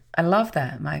 Yeah, I love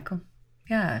that, Michael.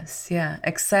 Yes, yeah.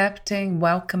 Accepting,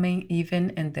 welcoming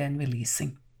even, and then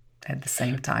releasing at the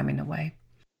same time in a way.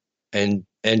 And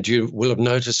you will have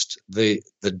noticed the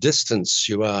distance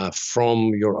you are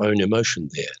from your own emotion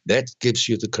there. That gives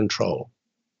you the control.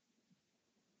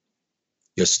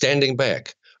 You're standing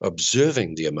back,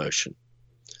 observing the emotion.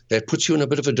 That puts you in a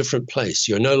bit of a different place.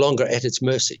 You're no longer at its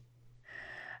mercy.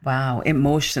 Wow,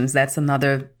 emotions, that's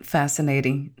another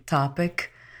fascinating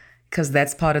topic, because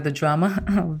that's part of the drama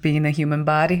of being a human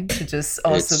body, to just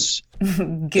also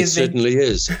give it. Certainly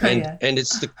is. And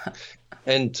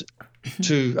yeah.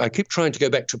 I keep trying to go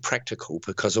back to practical,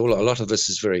 because a lot of this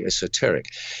is very esoteric.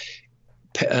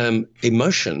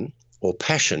 Emotion or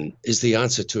passion is the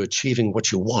answer to achieving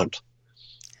what you want.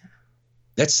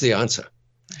 That's the answer.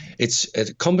 It's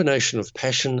a combination of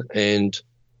passion and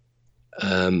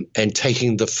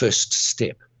taking the first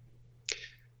step.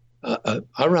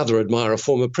 I rather admire a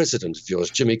former president of yours,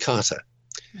 Jimmy Carter.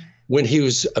 When he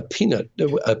was a peanut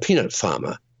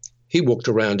farmer, He walked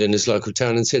around in his local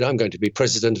town and said, I'm going to be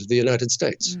president of the United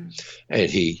States. And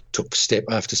he took step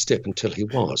after step until he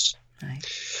was. Right.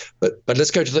 But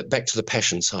let's go back to the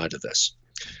passion side of this.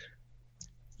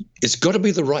 It's got to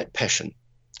be the right passion.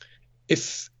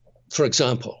 If, for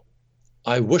example,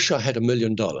 I wish I had $1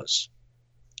 million,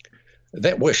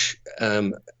 that wish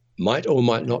might or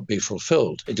might not be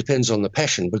fulfilled. It depends on the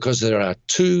passion, because there are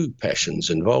two passions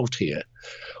involved here.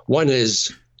 One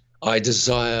is I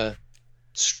desire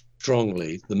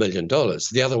strongly the $1 million.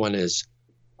 The other one is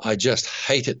I just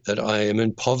hate it that I am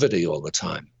in poverty all the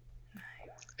time.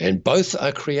 And both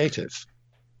are creative.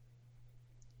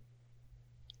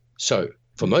 So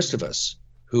for most of us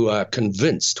who are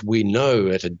convinced, we know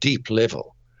at a deep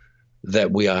level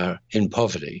that we are in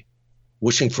poverty,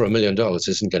 wishing for $1 million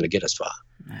isn't going to get us far.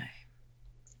 No.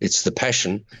 It's the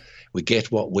passion. We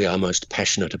get what we are most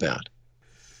passionate about.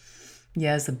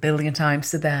 Yes, 1 billion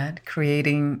times to that,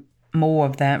 creating more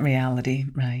of that reality,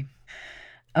 right?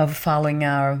 Of following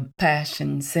our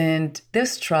passions. And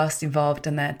there's trust involved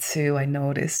in that too. I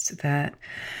noticed that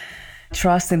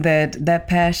trusting that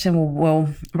passion will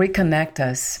reconnect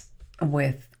us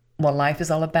with what life is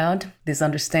all about, this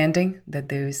understanding that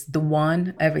there's the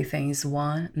one, everything is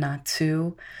one, not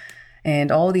two,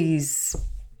 and all these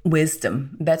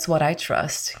wisdom. That's what I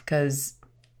trust, because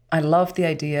I love the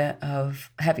idea of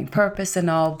having purpose and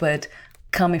all, but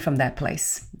coming from that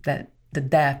place, that the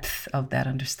depth of that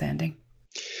understanding.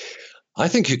 I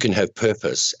think you can have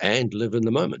purpose and live in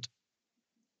the moment,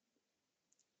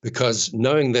 because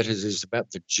knowing that it is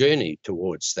about the journey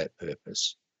towards that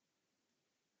purpose,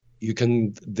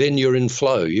 you're in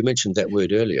flow. You mentioned that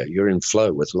word earlier. You're in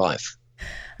flow with life.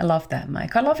 I love that,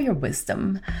 Mike. I love your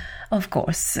wisdom, of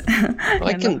course.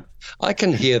 I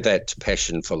can hear that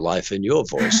passion for life in your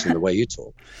voice and the way you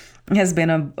talk. It has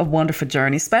been a wonderful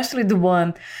journey, especially the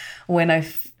one when I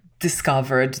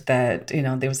discovered that,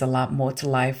 there was a lot more to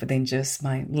life than just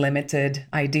my limited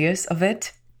ideas of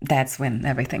it. That's when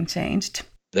everything changed.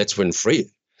 That's when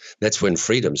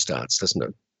freedom starts, doesn't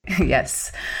it?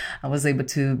 Yes. I was able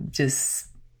to just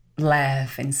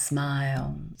laugh and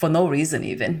smile for no reason,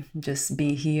 even just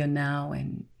be here now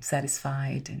and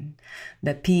satisfied, and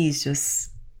that peace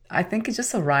I think it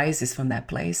just arises from that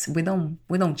place. We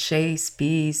don't chase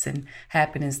peace and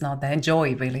happiness, not that. And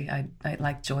joy, really. I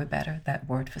like joy better, that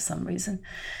word, for some reason.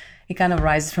 It kind of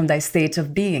arises from that state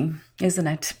of being, isn't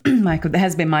it, Michael? That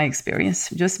has been my experience.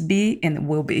 Just be and it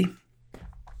will be.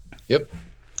 Yep.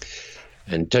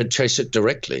 And don't chase it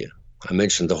directly. I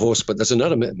mentioned the horse, but there's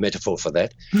another metaphor for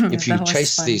that. If you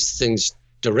chase these things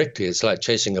directly, it's like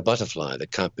chasing a butterfly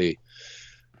that can't be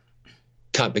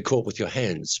caught with your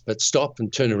hands. But stop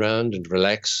and turn around and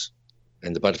relax,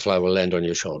 and the butterfly will land on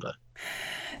your shoulder.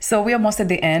 So we're almost at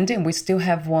the end, and we still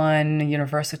have one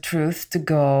universal truth to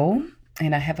go.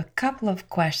 And I have a couple of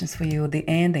questions for you, the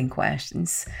ending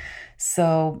questions.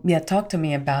 So, talk to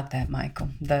me about that, Michael.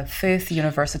 The fifth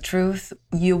universal truth: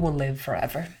 you will live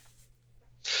forever.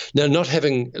 Now, not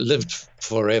having lived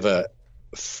forever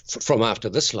from after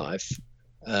this life,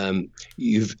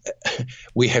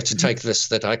 we have to take this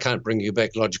that I can't bring you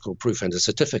back logical proof and a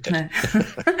certificate.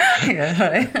 Yeah,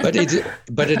 right.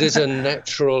 but it is a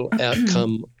natural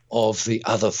outcome of the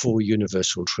other four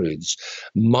universal truths.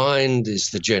 Mind is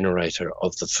the generator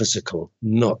of the physical,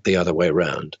 not the other way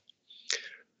around.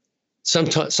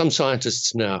 Some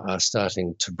scientists now are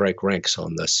starting to break ranks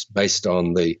on this based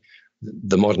on the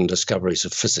modern discoveries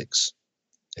of physics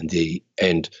and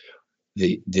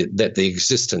that the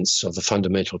existence of the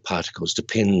fundamental particles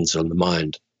depends on the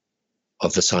mind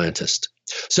of the scientist.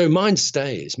 So mind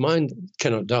stays. Mind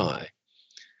cannot die.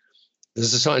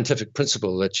 There's a scientific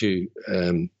principle that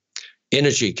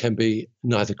energy can be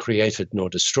neither created nor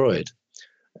destroyed,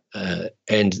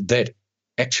 and that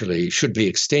actually should be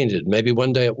extended. Maybe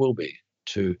one day it will be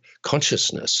to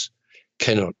consciousness.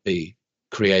 Cannot be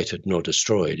created nor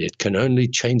destroyed. It can only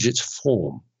change its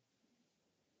form.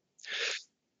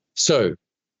 So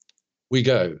we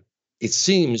go. It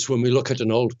seems when we look at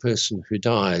an old person who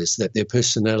dies that their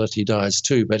personality dies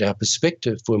too, but our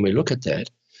perspective when we look at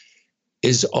that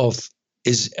is our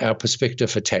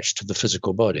perspective attached to the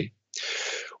physical body.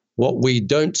 What we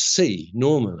don't see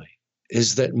normally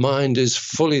is that mind is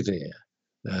fully there.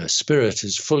 Spirit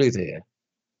is fully there.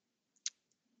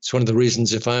 It's one of the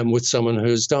reasons if I'm with someone who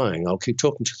is dying, I'll keep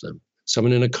talking to them.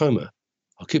 Someone in a coma,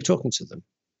 I'll keep talking to them.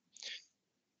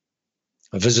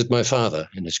 I visit my father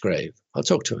in his grave, I'll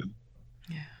talk to him.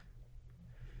 Yeah.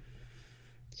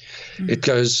 It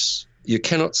goes, you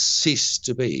cannot cease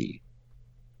to be.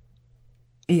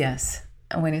 Yes.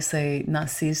 When you say not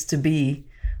cease to be,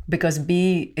 because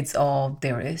be, it's all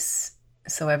there is.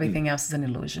 So everything else is an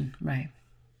illusion, right?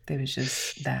 There was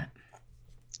just that.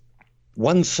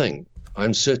 One thing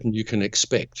I'm certain you can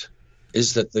expect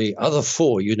is that the other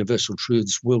 4 universal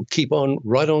truths will keep on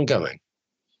right on going.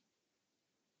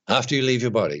 After you leave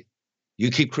your body,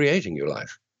 you keep creating your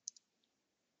life.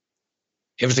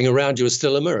 Everything around you is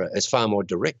still a mirror. It's far more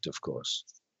direct, of course.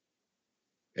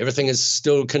 Everything is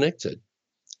still connected.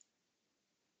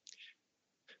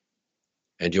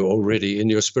 And you're already in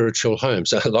your spiritual home.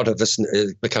 So a lot of this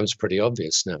becomes pretty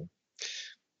obvious now.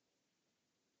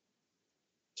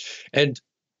 And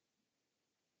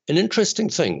an interesting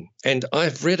thing, and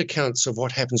I've read accounts of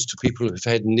what happens to people who've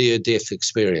had near-death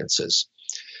experiences,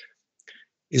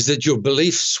 is that your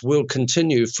beliefs will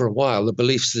continue for a while, the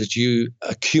beliefs that you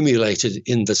accumulated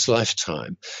in this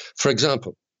lifetime. For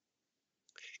example,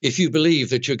 if you believe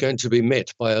that you're going to be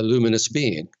met by a luminous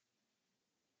being,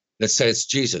 let's say it's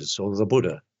Jesus or the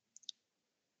Buddha,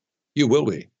 you will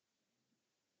be.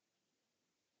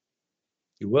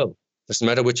 You will. Doesn't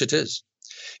matter which it is.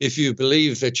 If you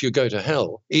believe that you go to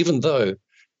hell, even though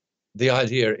the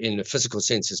idea in a physical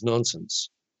sense is nonsense,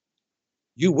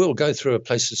 you will go through a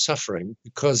place of suffering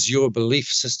because your belief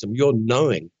system, your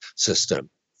knowing system,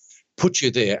 put you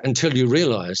there until you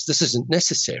realize this isn't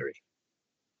necessary.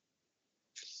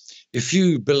 If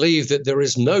you believe that there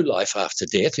is no life after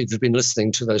death, if you've been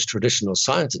listening to those traditional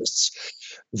scientists,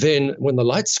 then when the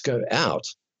lights go out,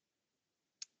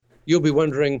 you'll be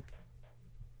wondering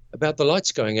about the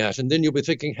lights going out, and then you'll be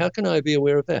thinking, how can I be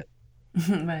aware of that?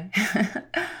 Right.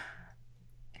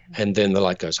 And then the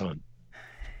light goes on.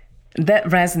 That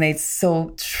resonates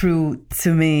so true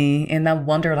to me. And I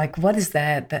wonder, like, what is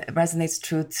that resonates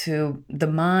true to the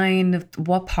mind?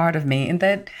 What part of me? And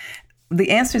that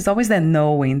the answer is always that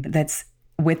knowing that's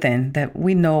within, that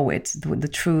we know it, the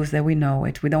truth, that we know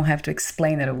it. We don't have to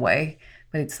explain it away,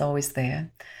 but it's always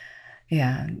there.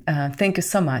 Yeah. Thank you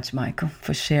so much, Michael,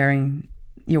 for sharing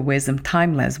your wisdom,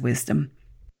 timeless wisdom.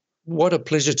 What a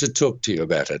pleasure to talk to you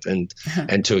about it and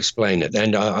to explain it.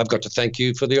 And I've got to thank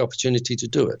you for the opportunity to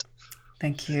do it.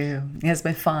 Thank you. It has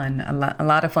been fun, a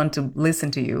lot of fun to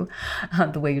listen to you,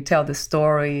 the way you tell the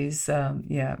stories.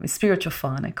 Spiritual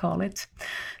fun, I call it.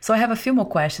 So I have a few more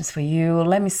questions for you.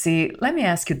 Let me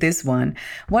ask you this one.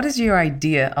 What is your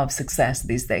idea of success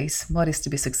these days? What is to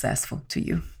be successful to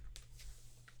you?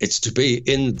 It's to be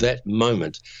in that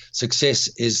moment. Success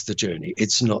is the journey.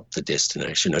 It's not the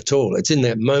destination at all. It's in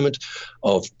that moment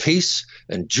of peace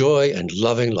and joy and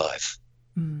loving life.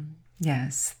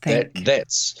 Yes.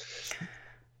 That's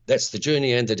the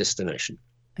journey and the destination.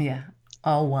 Yeah.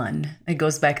 All one. It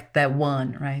goes back to that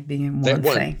one, right? Being one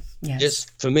thing. Yes.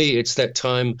 For me, it's that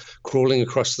time crawling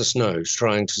across the snow,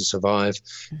 trying to survive,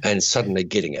 and suddenly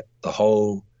getting it. The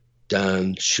whole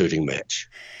darn shooting match.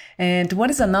 And what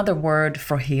is another word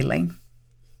for healing?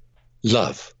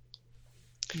 Love.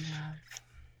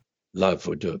 Love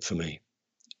would do it for me.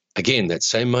 Again, that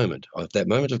same moment of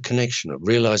connection, of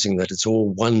realizing that it's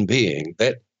all one being,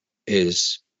 that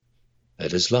is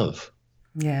love.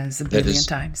 Yes, a billion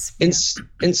times.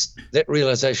 That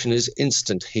realization is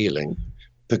instant healing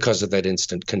because of that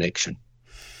instant connection.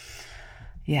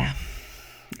 Yeah.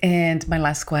 And my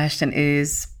last question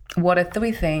is, what are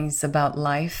 3 things about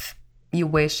life you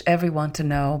wish everyone to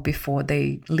know before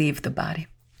they leave the body?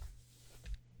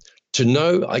 To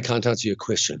know, I can't answer your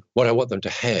question. What I want them to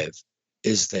have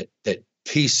is that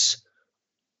peace,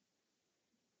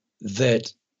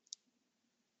 that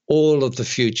all of the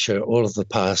future, all of the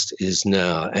past is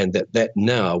now, and that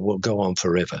now will go on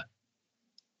forever.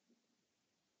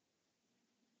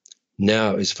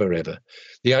 Now is forever.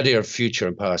 The idea of future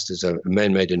and past is a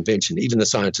man-made invention. Even the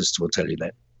scientists will tell you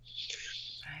that.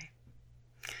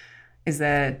 Is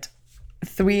that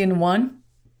 3 in 1?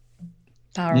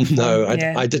 Powerful. No,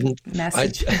 yeah. I didn't.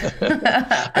 Message.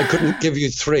 I couldn't give you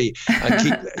 3.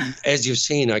 As you've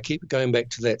seen, I keep going back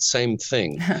to that same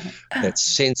thing, that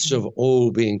sense of all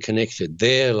being connected.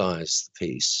 There lies the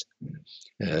peace.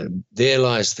 There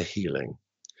lies the healing.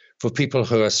 For people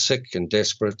who are sick and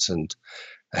desperate and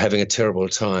having a terrible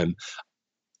time,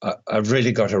 I've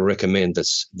really got to recommend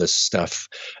this stuff.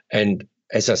 And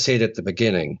as I said at the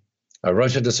beginning, I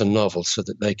wrote it as a novel so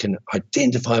that they can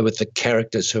identify with the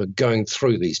characters who are going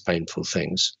through these painful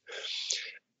things.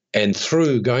 And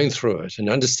through going through it and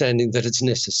understanding that it's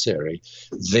necessary,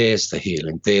 there's the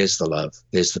healing, there's the love,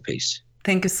 there's the peace.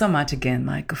 Thank you so much again,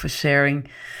 Michael, for sharing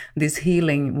this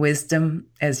healing wisdom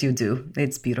as you do.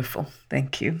 It's beautiful.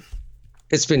 Thank you.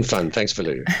 It's been fun. Thanks,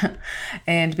 Valeria.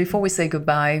 And before we say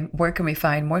goodbye, where can we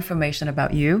find more information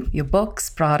about you, your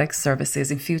books, products, services,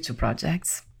 and future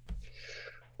projects?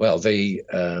 Well, the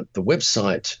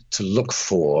website to look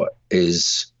for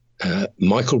is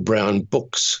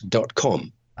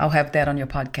michaelbrownbooks.com. I'll have that on your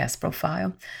podcast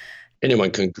profile.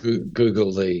 Anyone can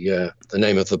Google the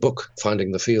name of the book,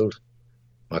 Finding the Field,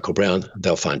 Michael Brown.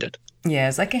 They'll find it.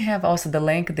 Yes, I can have also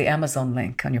the Amazon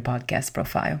link on your podcast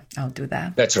profile. I'll do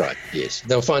that. That's right, yes.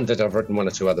 They'll find that I've written one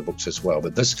or two other books as well,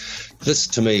 but this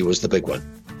to me was the big one.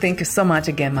 Thank you so much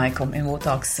again, Michael, and we'll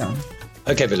talk soon.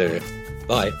 Okay, Valeria.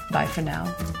 Bye. Bye for now.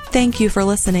 Thank you for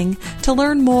listening. To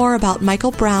learn more about Michael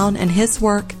Brown and his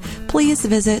work, please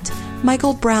visit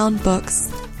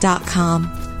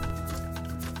michaelbrownbooks.com.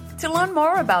 To learn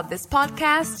more about this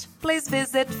podcast, please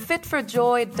visit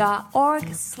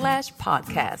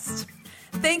fitforjoy.org/podcast.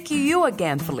 Thank you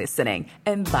again for listening,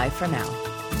 and bye for now.